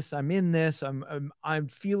doing this, I'm in this, I'm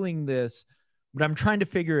feeling this, but I'm trying to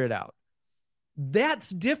figure it out. That's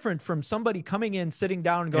different from somebody coming in, sitting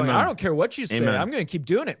down and going, I don't care what you say. I'm going to keep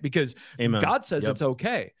doing it because God says it's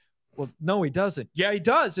okay. Well, no, he doesn't. Yeah, he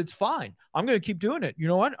does. It's fine. I'm going to keep doing it. You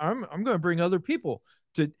know what? I'm going to bring other people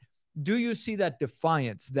to. Do you see that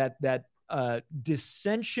defiance, that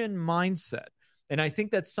dissension mindset? And I think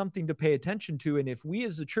that's something to pay attention to. And if we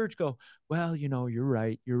as a church go, well, you're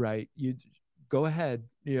right. You go ahead,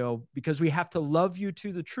 because we have to love you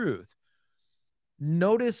to the truth.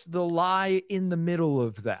 Notice the lie in the middle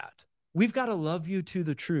of that. We've got to love you to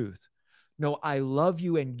the truth. No, I love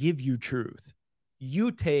you and give you truth.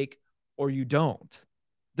 You take or you don't.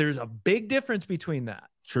 There's a big difference between that.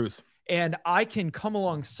 Truth. And I can come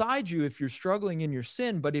alongside you if you're struggling in your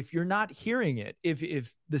sin, but if you're not hearing it,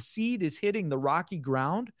 if the seed is hitting the rocky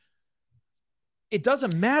ground, it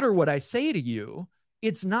doesn't matter what I say to you.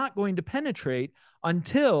 It's not going to penetrate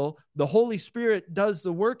until the Holy Spirit does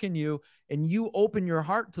the work in you and you open your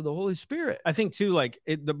heart to the Holy Spirit. I think too,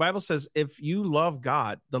 the Bible says, if you love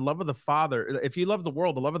God, the love of the Father, if you love the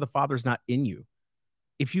world, the love of the Father is not in you.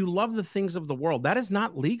 If you love the things of the world, that is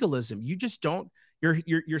not legalism. You just don't,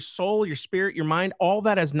 your soul, your spirit, your mind, all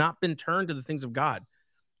that has not been turned to the things of God.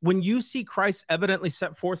 When you see Christ evidently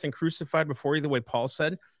set forth and crucified before you, the way Paul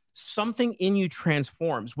said, something in you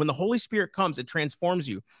transforms. When the Holy Spirit comes, it transforms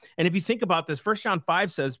you. And if you think about this, 1 John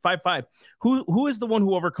 5 says, 5:5, who is the one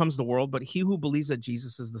who overcomes the world, but he who believes that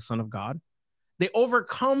Jesus is the Son of God? They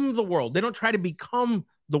overcome the world. They don't try to become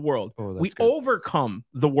the world. Oh, we good. overcome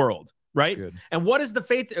the world, right? And what is the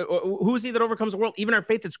faith? Who is he that overcomes the world? Even our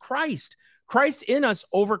faith, it's Christ. Christ in us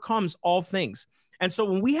overcomes all things. And so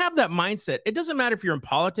when we have that mindset, it doesn't matter if you're in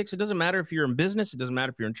politics. It doesn't matter if you're in business. It doesn't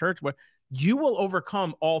matter if you're in church. But you will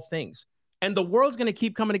overcome all things. And the world's going to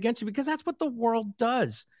keep coming against you because that's what the world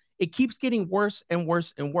does. It keeps getting worse and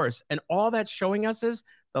worse and worse. And all that's showing us is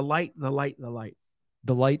the light, the light, the light.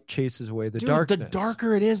 The light chases away the darkness. The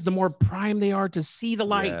darker it is, the more prime they are to see the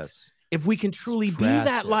light. Yes. If we can truly be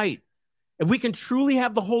that light, if we can truly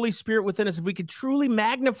have the Holy Spirit within us, if we can truly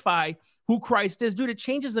magnify who Christ is, dude, it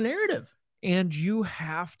changes the narrative. And you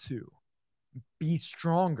have to be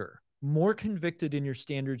stronger, more convicted in your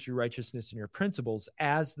standards, your righteousness, and your principles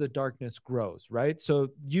as the darkness grows, right? So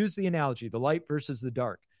use the analogy, the light versus the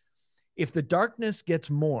dark. If the darkness gets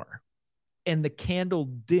more and the candle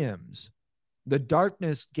dims, the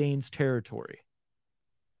darkness gains territory.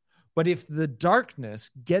 But if the darkness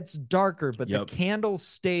gets darker, but the candle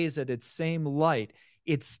stays at its same light,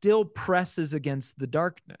 it still presses against the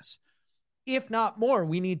darkness. If not more,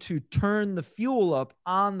 we need to turn the fuel up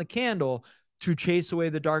on the candle to chase away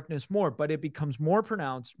the darkness more, but it becomes more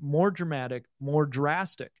pronounced, more dramatic, more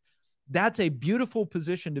drastic. That's a beautiful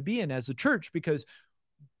position to be in as a church because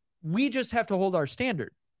we just have to hold our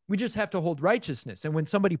standard. We just have to hold righteousness. And when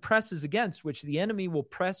somebody presses against, which the enemy will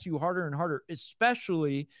press you harder and harder,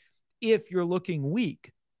 especially if you're looking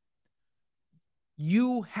weak,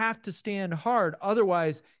 you have to stand hard.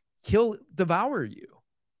 Otherwise, he'll devour you.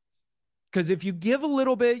 Because if you give a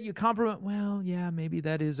little bit, you compromise, well, yeah, maybe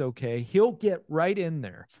that is okay. He'll get right in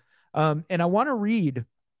there. And I want to read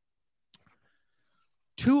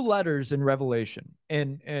 2 letters in Revelation.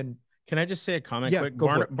 And can I just say a comment quick?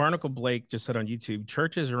 Barnacle Blake just said on YouTube,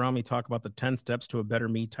 churches around me talk about the 10 steps to a better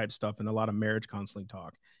me type stuff and a lot of marriage counseling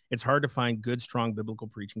talk. It's hard to find good, strong biblical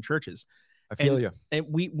preaching churches. I feel you. And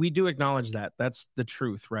we do acknowledge that. That's the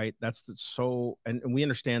truth, right? And we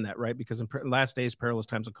understand that, right? Because in last days, perilous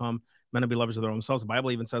times will come. Men will be lovers of their own selves. The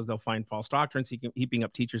Bible even says they'll find false doctrines, heaping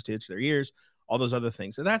up teachers to itch their ears, all those other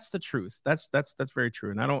things. So that's the truth. That's very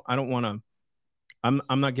true. And I don't want to,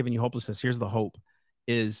 I'm not giving you hopelessness. Here's the hope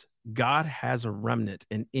is God has a remnant,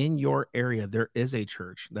 and in your area, there is a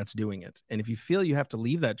church that's doing it. And if you feel you have to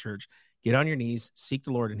leave that church, get on your knees, seek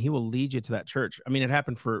the Lord, and he will lead you to that church. I mean, it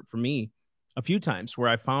happened for me a few times where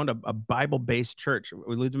I found a Bible-based church.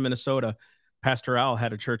 We lived in Minnesota. Pastor Al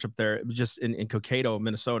had a church up there. It was just in Cokato,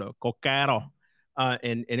 Minnesota.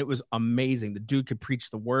 And it was amazing. The dude could preach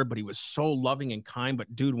the word, but he was so loving and kind.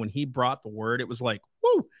 But dude, when he brought the word, it was like,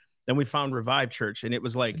 woo. Then we found Revive Church, and it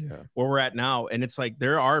was like where we're at now. And it's like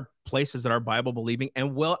there are places that are Bible believing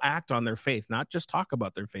and will act on their faith, not just talk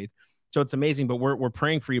about their faith. So it's amazing. But we're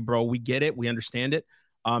praying for you, bro. We get it. We understand it.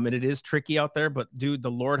 And it is tricky out there. But dude,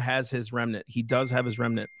 the Lord has his remnant. He does have his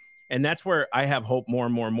remnant. And that's where I have hope more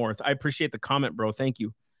and more and more. I appreciate the comment, bro. Thank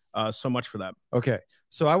you so much for that. Okay.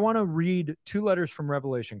 So I want to read 2 letters from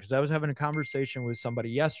Revelation because I was having a conversation with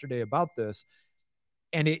somebody yesterday about this.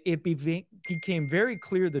 And it became very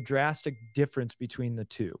clear the drastic difference between the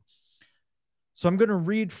two. So I'm going to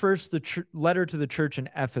read first the letter to the church in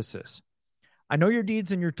Ephesus. I know your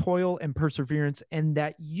deeds and your toil and perseverance, and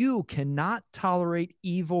that you cannot tolerate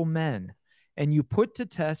evil men, and you put to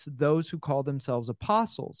test those who call themselves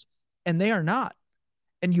apostles, and they are not.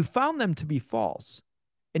 And you found them to be false.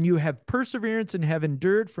 And you have perseverance and have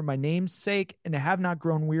endured for my name's sake and have not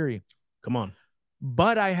grown weary. Come on.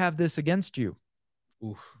 But I have this against you.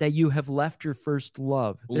 Oof. That you have left your first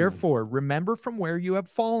love. Ooh. Therefore, remember from where you have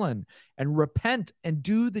fallen and repent and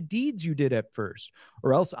do the deeds you did at first,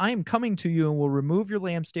 or else I am coming to you and will remove your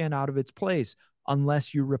lampstand out of its place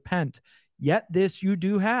unless you repent. Yet this you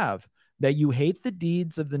do have, that you hate the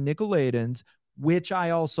deeds of the Nicolaitans, which I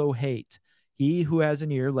also hate. He who has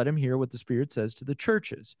an ear, let him hear what the Spirit says to the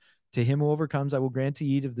churches. To him who overcomes, I will grant to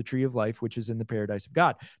eat of the tree of life, which is in the paradise of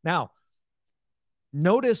God. Now,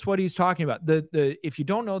 notice what he's talking about. If you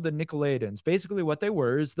don't know the Nicolaitans, basically what they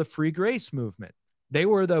were is the free grace movement. They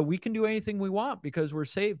were we can do anything we want because we're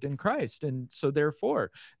saved in Christ. And so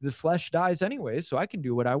therefore the flesh dies anyway. So I can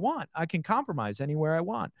do what I want. I can compromise anywhere I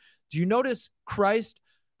want. Do you notice Christ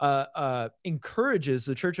encourages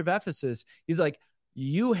the church of Ephesus? He's like,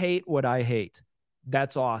 you hate what I hate.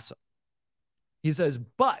 That's awesome. He says,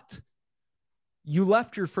 but you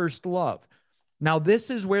left your first love. Now, this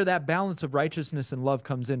is where that balance of righteousness and love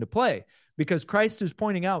comes into play, because Christ is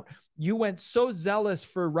pointing out you went so zealous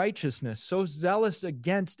for righteousness, so zealous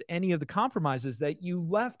against any of the compromises that you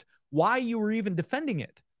left why you were even defending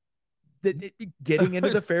it. Getting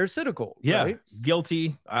into the Pharisaical. Yeah. Right?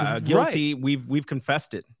 Guilty. Right. We've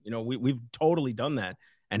confessed it. We've totally done that.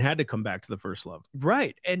 and had to come back to the first love.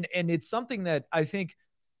 Right. And it's something that I think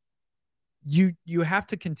you have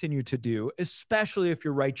to continue to do, especially if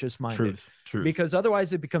you're righteous minded. Truth. Because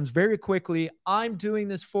otherwise it becomes very quickly, I'm doing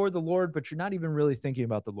this for the Lord, but you're not even really thinking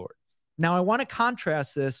about the Lord. Now, I want to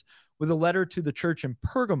contrast this with a letter to the church in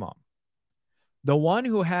Pergamum. The one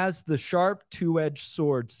who has the sharp two-edged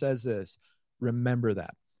sword says this, remember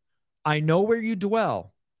that. I know where you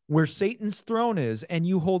dwell, where Satan's throne is, and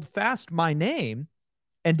you hold fast my name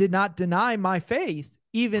and did not deny my faith,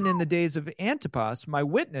 even in the days of Antipas, my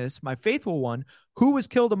witness, my faithful one, who was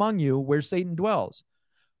killed among you where Satan dwells.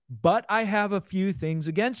 But I have a few things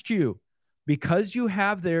against you, because you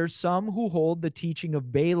have there some who hold the teaching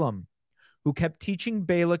of Balaam, who kept teaching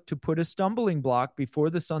Balak to put a stumbling block before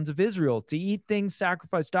the sons of Israel, to eat things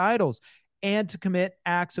sacrificed to idols, and to commit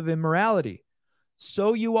acts of immorality.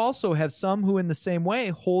 So you also have some who in the same way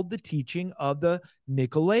hold the teaching of the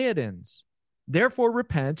Nicolaitans. Therefore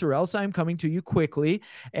repent, or else I am coming to you quickly,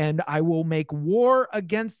 and I will make war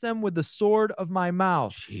against them with the sword of my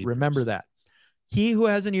mouth. Jeepers. Remember that. He who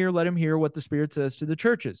has an ear, let him hear what the Spirit says to the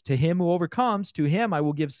churches. To him who overcomes, to him I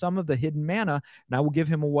will give some of the hidden manna, and I will give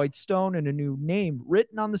him a white stone and a new name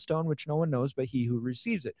written on the stone, which no one knows but he who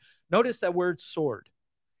receives it. Notice that word sword.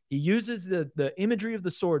 He uses the imagery of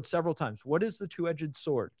the sword several times. What is the two-edged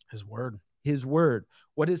sword? His word. His word.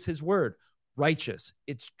 What is his word? Righteous.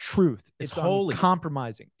 It's truth. It's holy.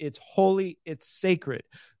 Uncompromising. It's holy. It's sacred.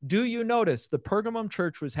 Do you notice the Pergamum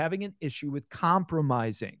church was having an issue with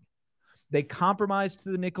compromising? They compromised to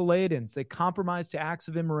the Nicolaitans. They compromised to acts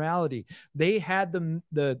of immorality. They had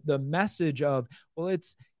the message of, well,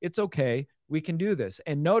 it's okay. We can do this.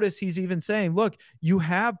 And notice he's even saying, look, you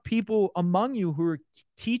have people among you who are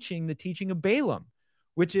teaching the teaching of Balaam,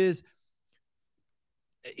 which is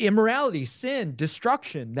immorality, sin,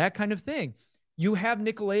 destruction, that kind of thing. You have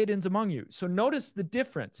Nicolaitans among you. So notice the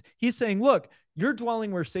difference. He's saying, look, you're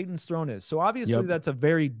dwelling where Satan's throne is. So obviously that's a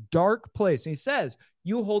very dark place. And he says,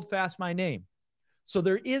 you hold fast my name. So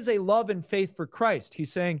there is a love and faith for Christ.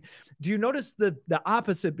 He's saying, do you notice the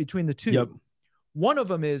opposite between the two? Yep. One of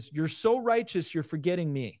them is, you're so righteous, you're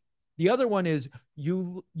forgetting me. The other one is,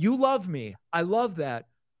 you love me. I love that.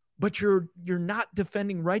 But you're not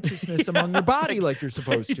defending righteousness among your body like you're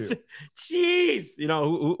supposed to. Jeez,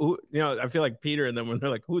 who I feel like Peter, and then when they're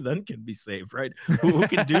like, who then can be saved, right? Who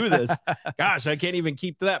can do this? Gosh, I can't even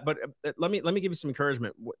keep to that. But let me give you some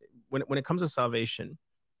encouragement when it comes to salvation,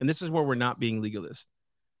 and this is where we're not being legalist.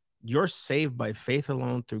 You're saved by faith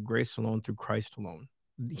alone, through grace alone, through Christ alone.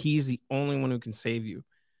 He's the only one who can save you.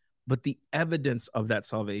 But the evidence of that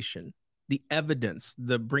salvation, the evidence,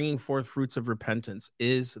 the bringing forth fruits of repentance,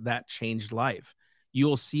 is that changed life. You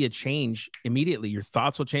will see a change immediately. Your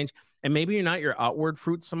thoughts will change. And maybe you're not your outward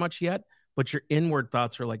fruits so much yet, but your inward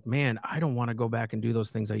thoughts are like, man, I don't want to go back and do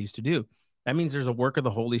those things I used to do. That means there's a work of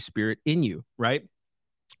the Holy Spirit in you, right?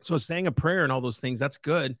 So saying a prayer and all those things, that's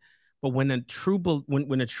good. But when a true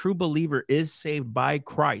believer is saved by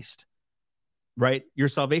Christ, right? Your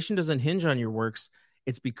salvation doesn't hinge on your works.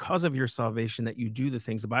 It's because of your salvation that you do the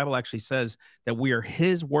things. The Bible actually says that we are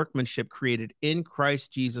his workmanship, created in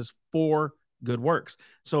Christ Jesus for good works.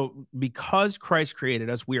 So because Christ created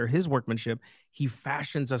us, we are his workmanship. He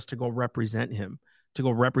fashions us to go represent him to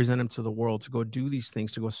the world, to go do these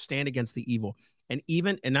things, to go stand against the evil. And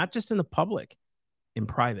not just in the public, in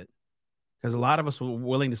private. Because a lot of us were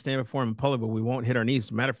willing to stand before him in public, but we won't hit our knees. As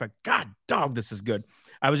a matter of fact, God, dog, this is good.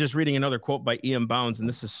 I was just reading another quote by Ian Bounds, and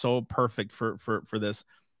this is so perfect for this.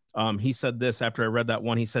 He said this after I read that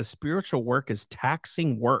one. He says, spiritual work is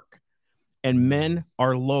taxing work, and men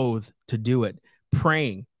are loath to do it.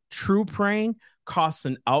 True praying, costs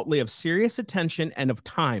an outlay of serious attention and of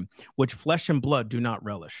time, which flesh and blood do not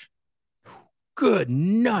relish. Good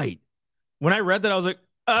night. When I read that, I was like,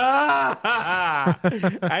 I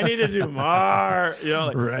need to do more,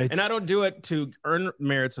 right. And I don't do it to earn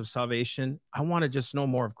merits of salvation. I want to just know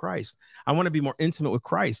more of Christ. I want to be more intimate with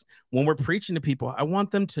Christ. When we're preaching to people, I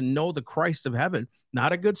want them to know the Christ of heaven,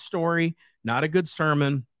 not a good story, not a good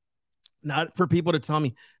sermon, not for people to tell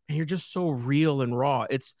me, man, you're just so real and raw.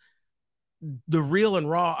 It's the real and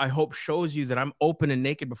raw, I hope, shows you that I'm open and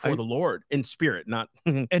naked before the Lord in spirit, not,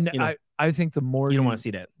 I think the more you don't want to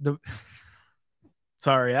see that.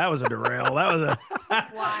 Sorry, that was a derail.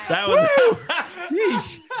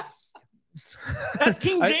 That's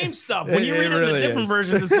King James stuff. When you read it in the different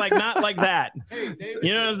versions, it's like not like that.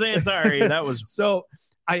 You know what I'm saying? Sorry, that was so.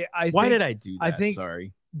 Why did I do that? I think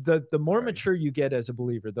sorry. The more mature you get as a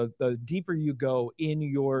believer, the deeper you go in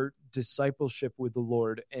your discipleship with the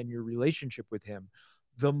Lord and your relationship with him,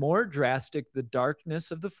 the more drastic the darkness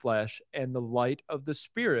of the flesh and the light of the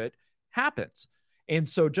Spirit happens. And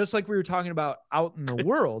so just like we were talking about out in the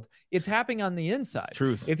world, it's happening on the inside.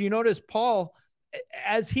 Truth. If you notice, Paul,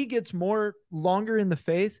 as he gets longer in the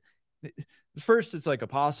faith, first it's like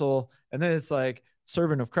apostle, and then it's like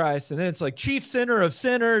servant of Christ, and then it's like chief sinner of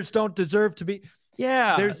sinners, don't deserve to be.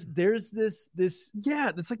 Yeah. There's this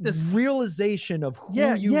that's like this realization of who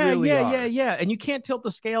you really are. And you can't tilt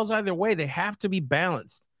the scales either way. They have to be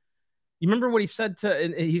balanced. You remember what he said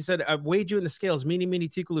he said, I've weighed you in the scales, mene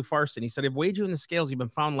tikulu farsin. He said, I've weighed you in the scales, you've been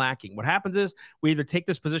found lacking. What happens is we either take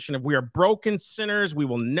this position of we are broken sinners, we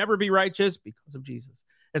will never be righteous because of Jesus.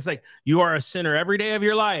 It's like you are a sinner every day of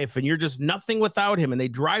your life and you're just nothing without him, and they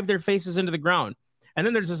drive their faces into the ground. And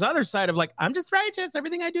then there's this other side of like, I'm just righteous.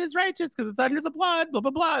 Everything I do is righteous because it's under the blood, blah,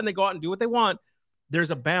 blah, blah. And they go out and do what they want.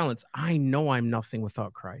 There's a balance. I know I'm nothing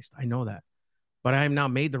without Christ. I know that. But I am now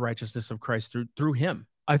made the righteousness of Christ through him.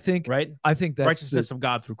 I think that's righteousness of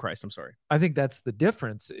God through Christ. I'm sorry. I think that's the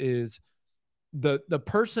difference is the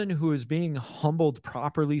person who is being humbled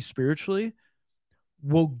properly spiritually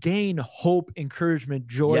will gain hope, encouragement,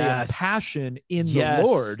 joy, and passion in the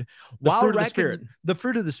Lord. The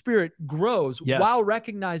fruit of the Spirit grows while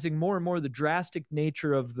recognizing more and more the drastic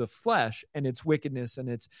nature of the flesh and its wickedness.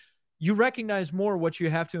 And you recognize more what you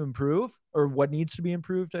have to improve, or what needs to be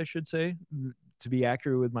improved, I should say, to be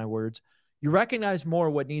accurate with my words. You recognize more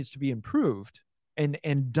what needs to be improved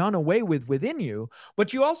and done away with within you,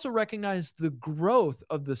 but you also recognize the growth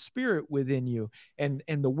of the Spirit within you and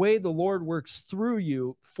the way the Lord works through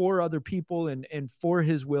you for other people and for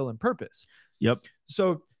his will and purpose. Yep.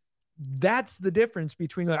 So that's the difference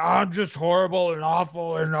between like, I'm just horrible and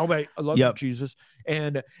awful and nobody, I love you, Jesus.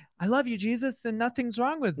 And I love you, Jesus, and nothing's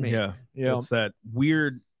wrong with me. Yeah. It's that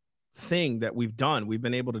weird thing that we've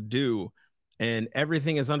been able to do, and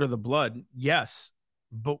everything is under the blood. Yes.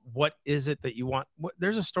 But what is it that you want?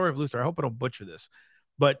 There's a story of Luther. I hope I don't butcher this,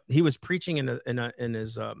 but he was preaching in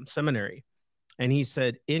his seminary, and he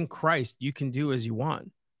said, "In Christ, you can do as you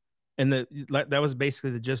want." And that was basically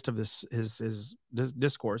the gist of his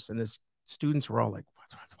discourse. And his students were all like,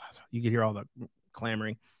 you could hear all the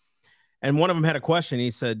clamoring. And one of them had a question.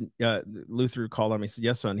 He said, Luther called him. He said,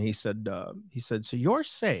 "Yes, son." He said, "So you're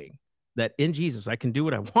saying that in Jesus I can do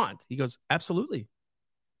what I want?" He goes, "Absolutely."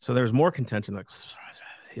 So there's more contention, like,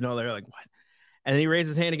 they're like, what? And then he raised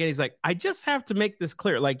his hand again. He's like, "I just have to make this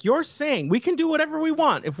clear. Like, you're saying we can do whatever we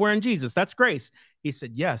want if we're in Jesus. That's grace." He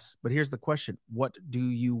said, "Yes, but here's the question. What do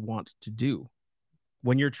you want to do?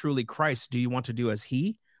 When you're truly Christ, do you want to do as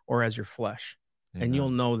he or as your flesh?" Amen. And you'll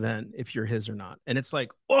know then if you're his or not. And it's like,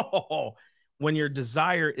 when your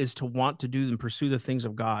desire is to want to do and pursue the things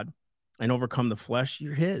of God and overcome the flesh,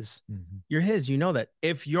 you're his. Mm-hmm. You're his. You know that.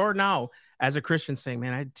 If you're now, as a Christian, saying,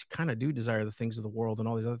 "Man, I kind of do desire the things of the world and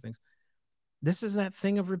all these other things," this is that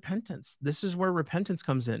thing of repentance. This is where repentance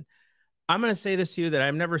comes in. I'm going to say this to you that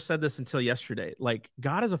I've never said this until yesterday. Like,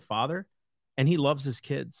 God is a father, and he loves his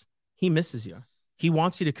kids. He misses you. He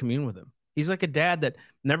wants you to commune with him. He's like a dad that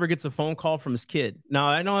never gets a phone call from his kid. Now,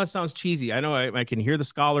 I know that sounds cheesy. I know I can hear the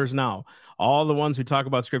scholars now. All the ones who talk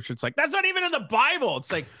about scripture, it's like, that's not even in the Bible. It's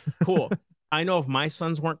like, cool. I know if my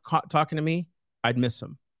sons weren't talking to me, I'd miss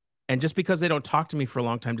them. And just because they don't talk to me for a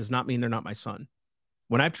long time does not mean they're not my son.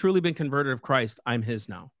 When I've truly been converted of Christ, I'm his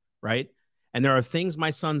now, right? And there are things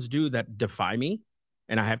my sons do that defy me,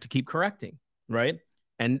 and I have to keep correcting, right?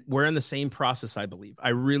 And we're in the same process, I believe. I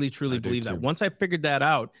really, truly believe that. Once I figured that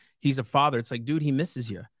out, he's a father. It's like, dude, he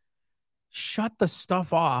misses you. Shut the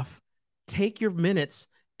stuff off. Take your minutes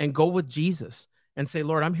and go with Jesus and say,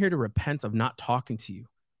 "Lord, I'm here to repent of not talking to you.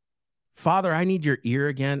 Father, I need your ear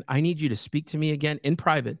again. I need you to speak to me again in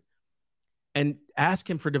private." And ask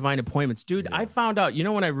him for divine appointments. Dude, I found out,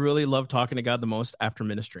 when I really love talking to God the most? After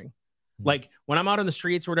ministering. Like when I'm out on the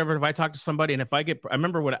streets or whatever, if I talk to somebody and I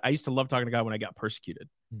remember when I used to love talking to God when I got persecuted.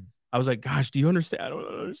 I was like, "Gosh, do you understand? I don't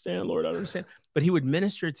understand, Lord, I don't understand." But he would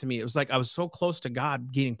minister to me. It was like I was so close to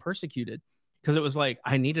God getting persecuted because it was like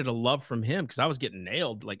I needed a love from him because I was getting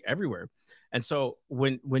nailed like everywhere. And so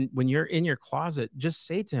when you're in your closet, just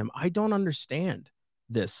say to him, "I don't understand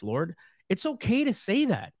this, Lord." It's okay to say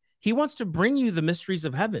that. He wants to bring you the mysteries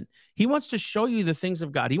of heaven. He wants to show you the things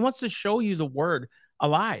of God. He wants to show you the word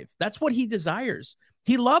alive. That's what he desires.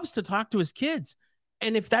 He loves to talk to his kids.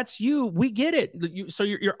 And if that's you, we get it. So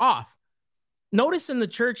you're off. Notice in the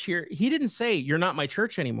church here, he didn't say, "You're not my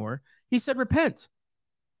church anymore." He said, "Repent."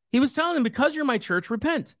 He was telling them, because you're my church,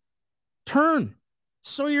 repent. Turn.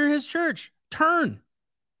 So you're his church. Turn.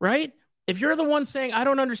 Right? If you're the one saying, "I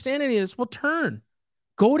don't understand any of this," well, turn.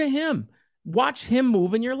 Go to him. Watch him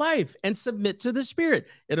move in your life and submit to the Spirit.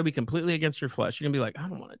 It'll be completely against your flesh. You're going to be like, "I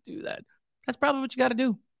don't want to do that." That's probably what you got to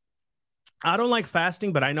do. I don't like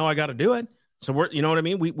fasting, but I know I got to do it. So we're, you know what I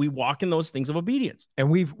mean? We walk in those things of obedience. And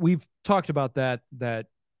we've talked about that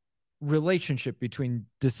relationship between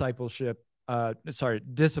discipline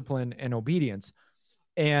and obedience.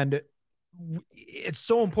 And it's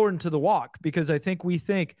so important to the walk, because I think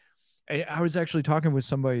I was actually talking with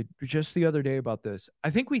somebody just the other day about this.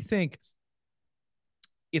 I think we think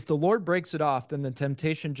if the Lord breaks it off, then the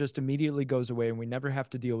temptation just immediately goes away and we never have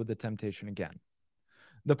to deal with the temptation again.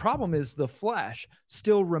 The problem is the flesh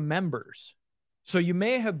still remembers. So you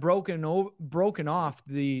may have broken off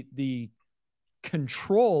the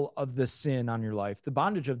control of the sin on your life, the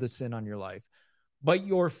bondage of the sin on your life, but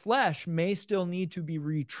your flesh may still need to be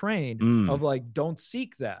retrained of like, don't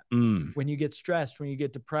seek that. When you get stressed, when you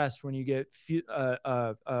get depressed, when you get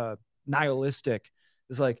nihilistic,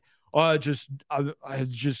 it's like, oh, I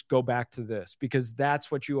just go back to this because that's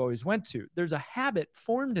what you always went to. There's a habit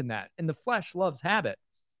formed in that, and the flesh loves habit.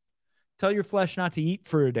 Tell your flesh not to eat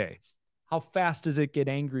for a day. How fast does it get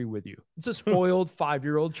angry with you? It's a spoiled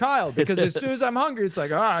 5-year-old child, because as soon as I'm hungry, it's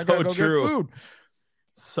like, I gotta go get food.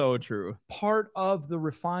 So true. Part of the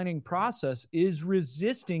refining process is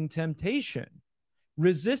resisting temptation.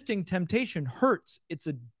 Resisting temptation hurts. It's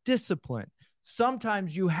a discipline.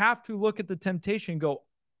 Sometimes you have to look at the temptation and go,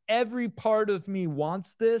 every part of me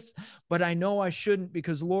wants this, but I know I shouldn't,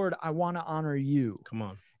 because Lord, I want to honor you. Come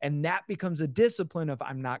on. And that becomes a discipline of,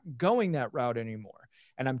 I'm not going that route anymore.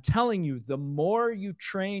 And I'm telling you, the more you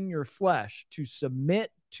train your flesh to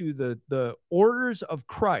submit to the orders of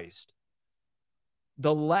Christ,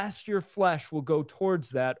 the less your flesh will go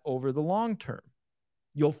towards that over the long term.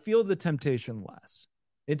 You'll feel the temptation less.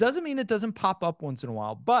 It doesn't mean it doesn't pop up once in a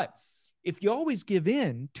while, but if you always give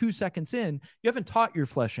in 2 seconds in, you haven't taught your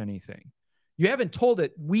flesh anything. You haven't told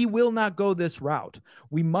it, we will not go this route.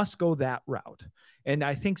 We must go that route. And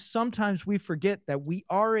I think sometimes we forget that we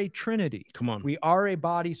are a trinity. Come on. We are a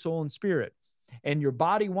body, soul, and spirit. And your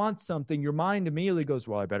body wants something. Your mind immediately goes,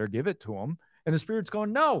 well, I better give it to him. And the spirit's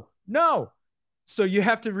going, no. So you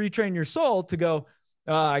have to retrain your soul to go,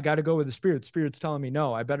 I got to go with the spirit. The spirit's telling me,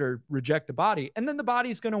 no, I better reject the body. And then the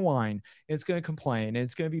body's going to whine. And it's going to complain. And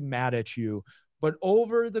it's going to be mad at you. But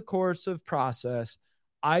over the course of process,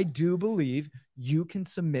 I do believe you can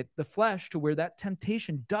submit the flesh to where that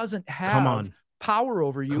temptation doesn't have power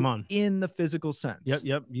over you in the physical sense.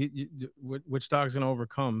 Yep. Which dog's going to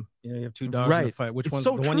overcome? You have 2 dogs in a fight. Which one's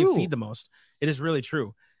the one you feed the most? It is really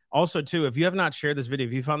true. Also, too, if you have not shared this video,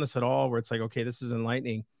 if you found this at all where it's like, okay, this is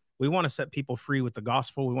enlightening, we want to set people free with the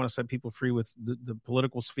gospel. We want to set people free with the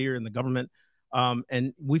political sphere and the government.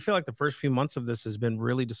 And we feel like the first few months of this has been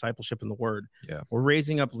really discipleship in the word. Yeah. We're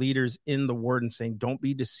raising up leaders in the word and saying, don't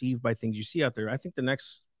be deceived by things you see out there. I think the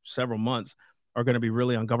next several months are going to be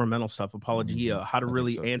really on governmental stuff, apologia, how to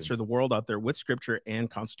really answer the world out there with scripture and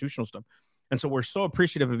constitutional stuff. And so we're so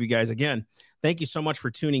appreciative of you guys. Again, thank you so much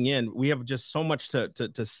for tuning in. We have just so much to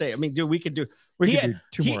say. I mean, dude, we could do 2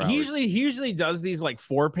 more hours. He usually does these like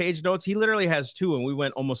 4-page notes. He literally has 2, and we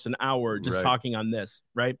went almost an hour just talking on this,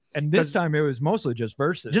 right? And this time it was mostly just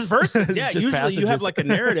verses. Yeah, usually passages. You have like a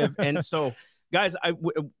narrative. And so, guys, I'm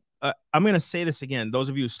going to say this again. Those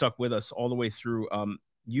of you who stuck with us all the way through,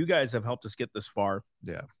 you guys have helped us get this far.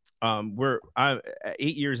 Yeah. I'm 8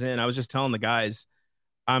 years in. I was just telling the guys,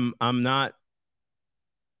 I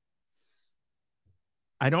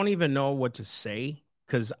don't even know what to say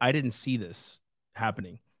because I didn't see this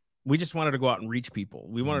happening. We just wanted to go out and reach people.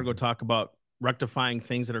 We wanted to go talk about rectifying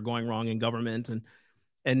things that are going wrong in government, and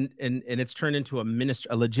it's turned into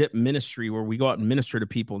a legit ministry where we go out and minister to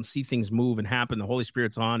people and see things move and happen. The Holy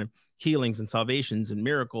Spirit's on, and healings and salvations and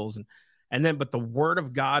miracles, but the word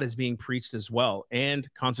of God is being preached as well, and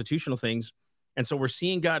constitutional things. And so we're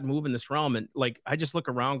seeing God move in this realm. And like, I just look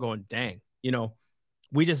around going, dang,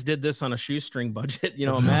 we just did this on a shoestring budget,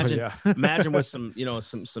 imagine with some,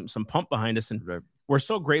 some pump behind us. And we're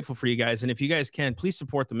so grateful for you guys. And if you guys can, please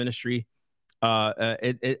support the ministry. So I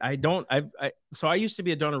used to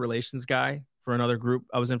be a donor relations guy for another group.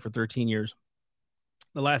 I was in for 13 years.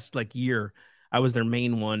 The last year I was their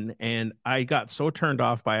main one. And I got so turned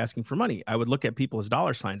off by asking for money. I would look at people as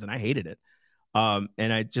dollar signs and I hated it.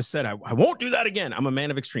 And I just said, I won't do that again. I'm a man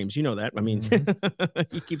of extremes. You know that. I mean,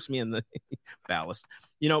 he keeps me in the ballast,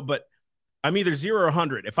 but I'm either 0 or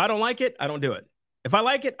 100. If I don't like it, I don't do it. If I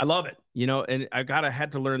like it, I love it, and I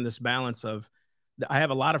had to learn this balance of, I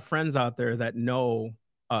have a lot of friends out there that know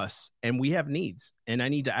us and we have needs, and I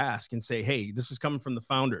need to ask and say, hey, this is coming from the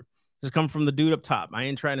founder. This is coming from the dude up top. I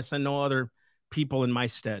ain't trying to send no other people in my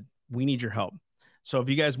stead. We need your help. So if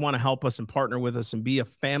you guys want to help us and partner with us and be a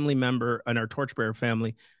family member in our Torchbearer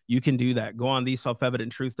family, you can do that. Go on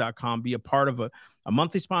theselfevidenttruth.com, be a part of a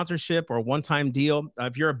monthly sponsorship or a one-time deal.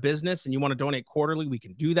 If you're a business and you want to donate quarterly, we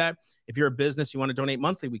can do that. If you're a business, you want to donate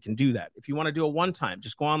monthly, we can do that. If you want to do a one-time,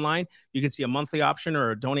 just go online. You can see a monthly option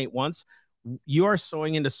or a donate once. You are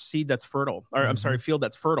sowing into seed that's fertile, or I'm sorry, field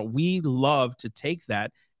that's fertile. We love to take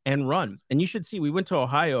that and run. And you should see, we went to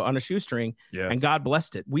Ohio on a shoestring and God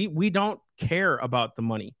blessed it. We don't care about the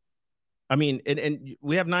money. I mean, and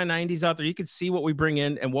we have 990s out there. You can see what we bring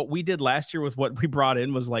in, and what we did last year with what we brought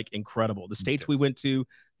in was like incredible. The states we went to,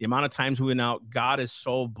 the amount of times we went out, God is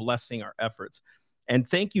so blessing our efforts. And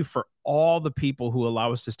thank you for all the people who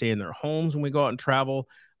allow us to stay in their homes when we go out and travel,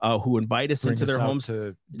 who invite us into their homes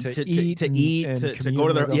to eat, to go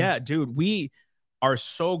to their, yeah, dude, we are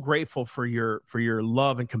so grateful for your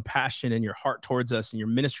love and compassion and your heart towards us and your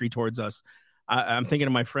ministry towards us. I'm thinking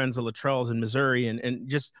of my friends, the Luttrells in Missouri, and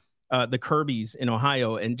just the Kirbys in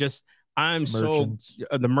Ohio, and just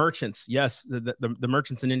the merchants, yes, the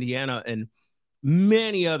merchants in Indiana, and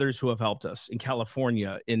many others who have helped us in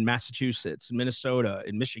California, in Massachusetts, in Minnesota,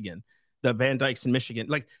 in Michigan, the Van Dykes in Michigan,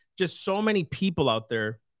 like just so many people out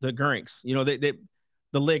there. The Gerinks, you know, the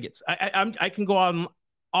Liggetts. I can go on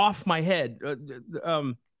off my head.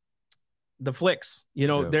 The Flicks, you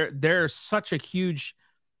know, they're such a huge.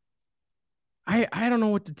 I don't know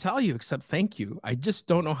what to tell you except thank you. I just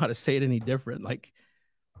don't know how to say it any different. Like,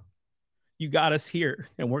 you got us here,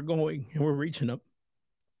 and we're going, and we're reaching up,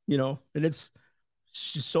 you know, and it's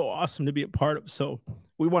just so awesome to be a part of. So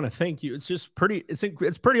we want to thank you. It's just pretty.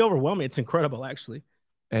 It's pretty overwhelming. It's incredible, actually.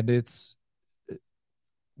 And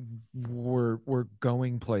we're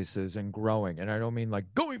going places and growing, and I don't mean like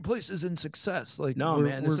going places in success. Like, no,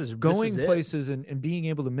 man, this is going places and being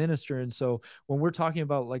able to minister. And so when we're talking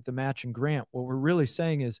about like the match and grant, what we're really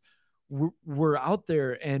saying is we're out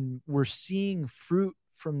there and we're seeing fruit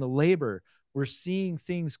from the labor. We're seeing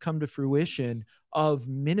things come to fruition of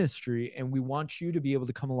ministry, and we want you to be able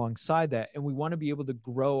to come alongside that, and we want to be able to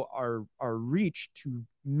grow our reach to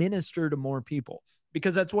minister to more people,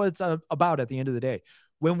 because that's what it's about at the end of the day.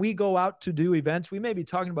 When we go out to do events, we may be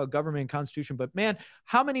talking about government and constitution, but man,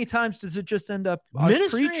 how many times does it just end up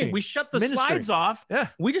preaching? We shut the slides off. Yeah.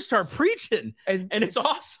 We just start preaching, and it's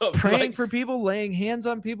awesome. Praying for people, laying hands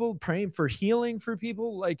on people, praying for healing for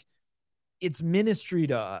people. Like, it's ministry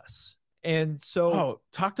to us. And so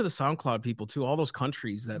talk to the SoundCloud people too, all those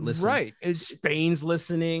countries that listen. Right. Spain's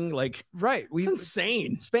listening. Like, right. It's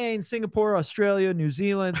insane. Spain, Singapore, Australia, New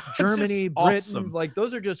Zealand, Germany, Britain. Awesome. Like,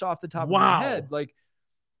 those are just off the top of my head. Like,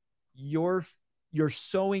 you're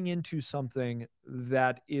sowing into something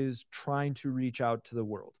that is trying to reach out to the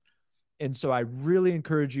world. And so I really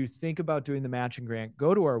encourage you, think about doing the matching grant.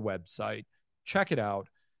 Go to our website, check it out,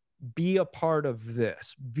 be a part of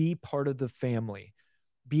this, be part of the family,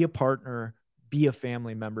 be a partner, be a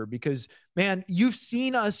family member, because man, you've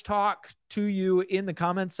seen us talk to you in the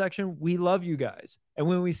comments section. We love you guys. And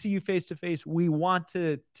when we see you face to face, we want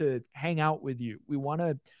to hang out with you. We want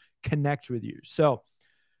to connect with you. So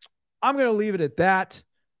I'm going to leave it at that.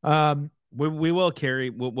 We will, Carrie.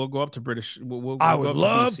 We'll go up to British. I would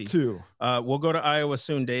love to. We'll go to Iowa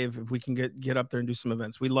soon, Dave, if we can get up there and do some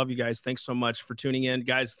events. We love you guys. Thanks so much for tuning in.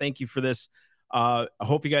 Guys, thank you for this. I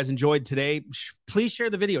hope you guys enjoyed today. Please share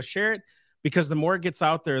the video. Share it, because the more it gets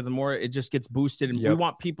out there, the more it just gets boosted. And we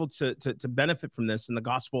want people to benefit from this and the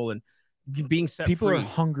gospel and being set free. People are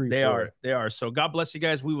hungry. They are. So God bless you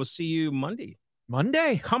guys. We will see you Monday.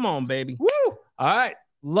 Come on, baby. Woo! All right.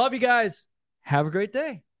 Love you guys. Have a great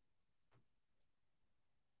day.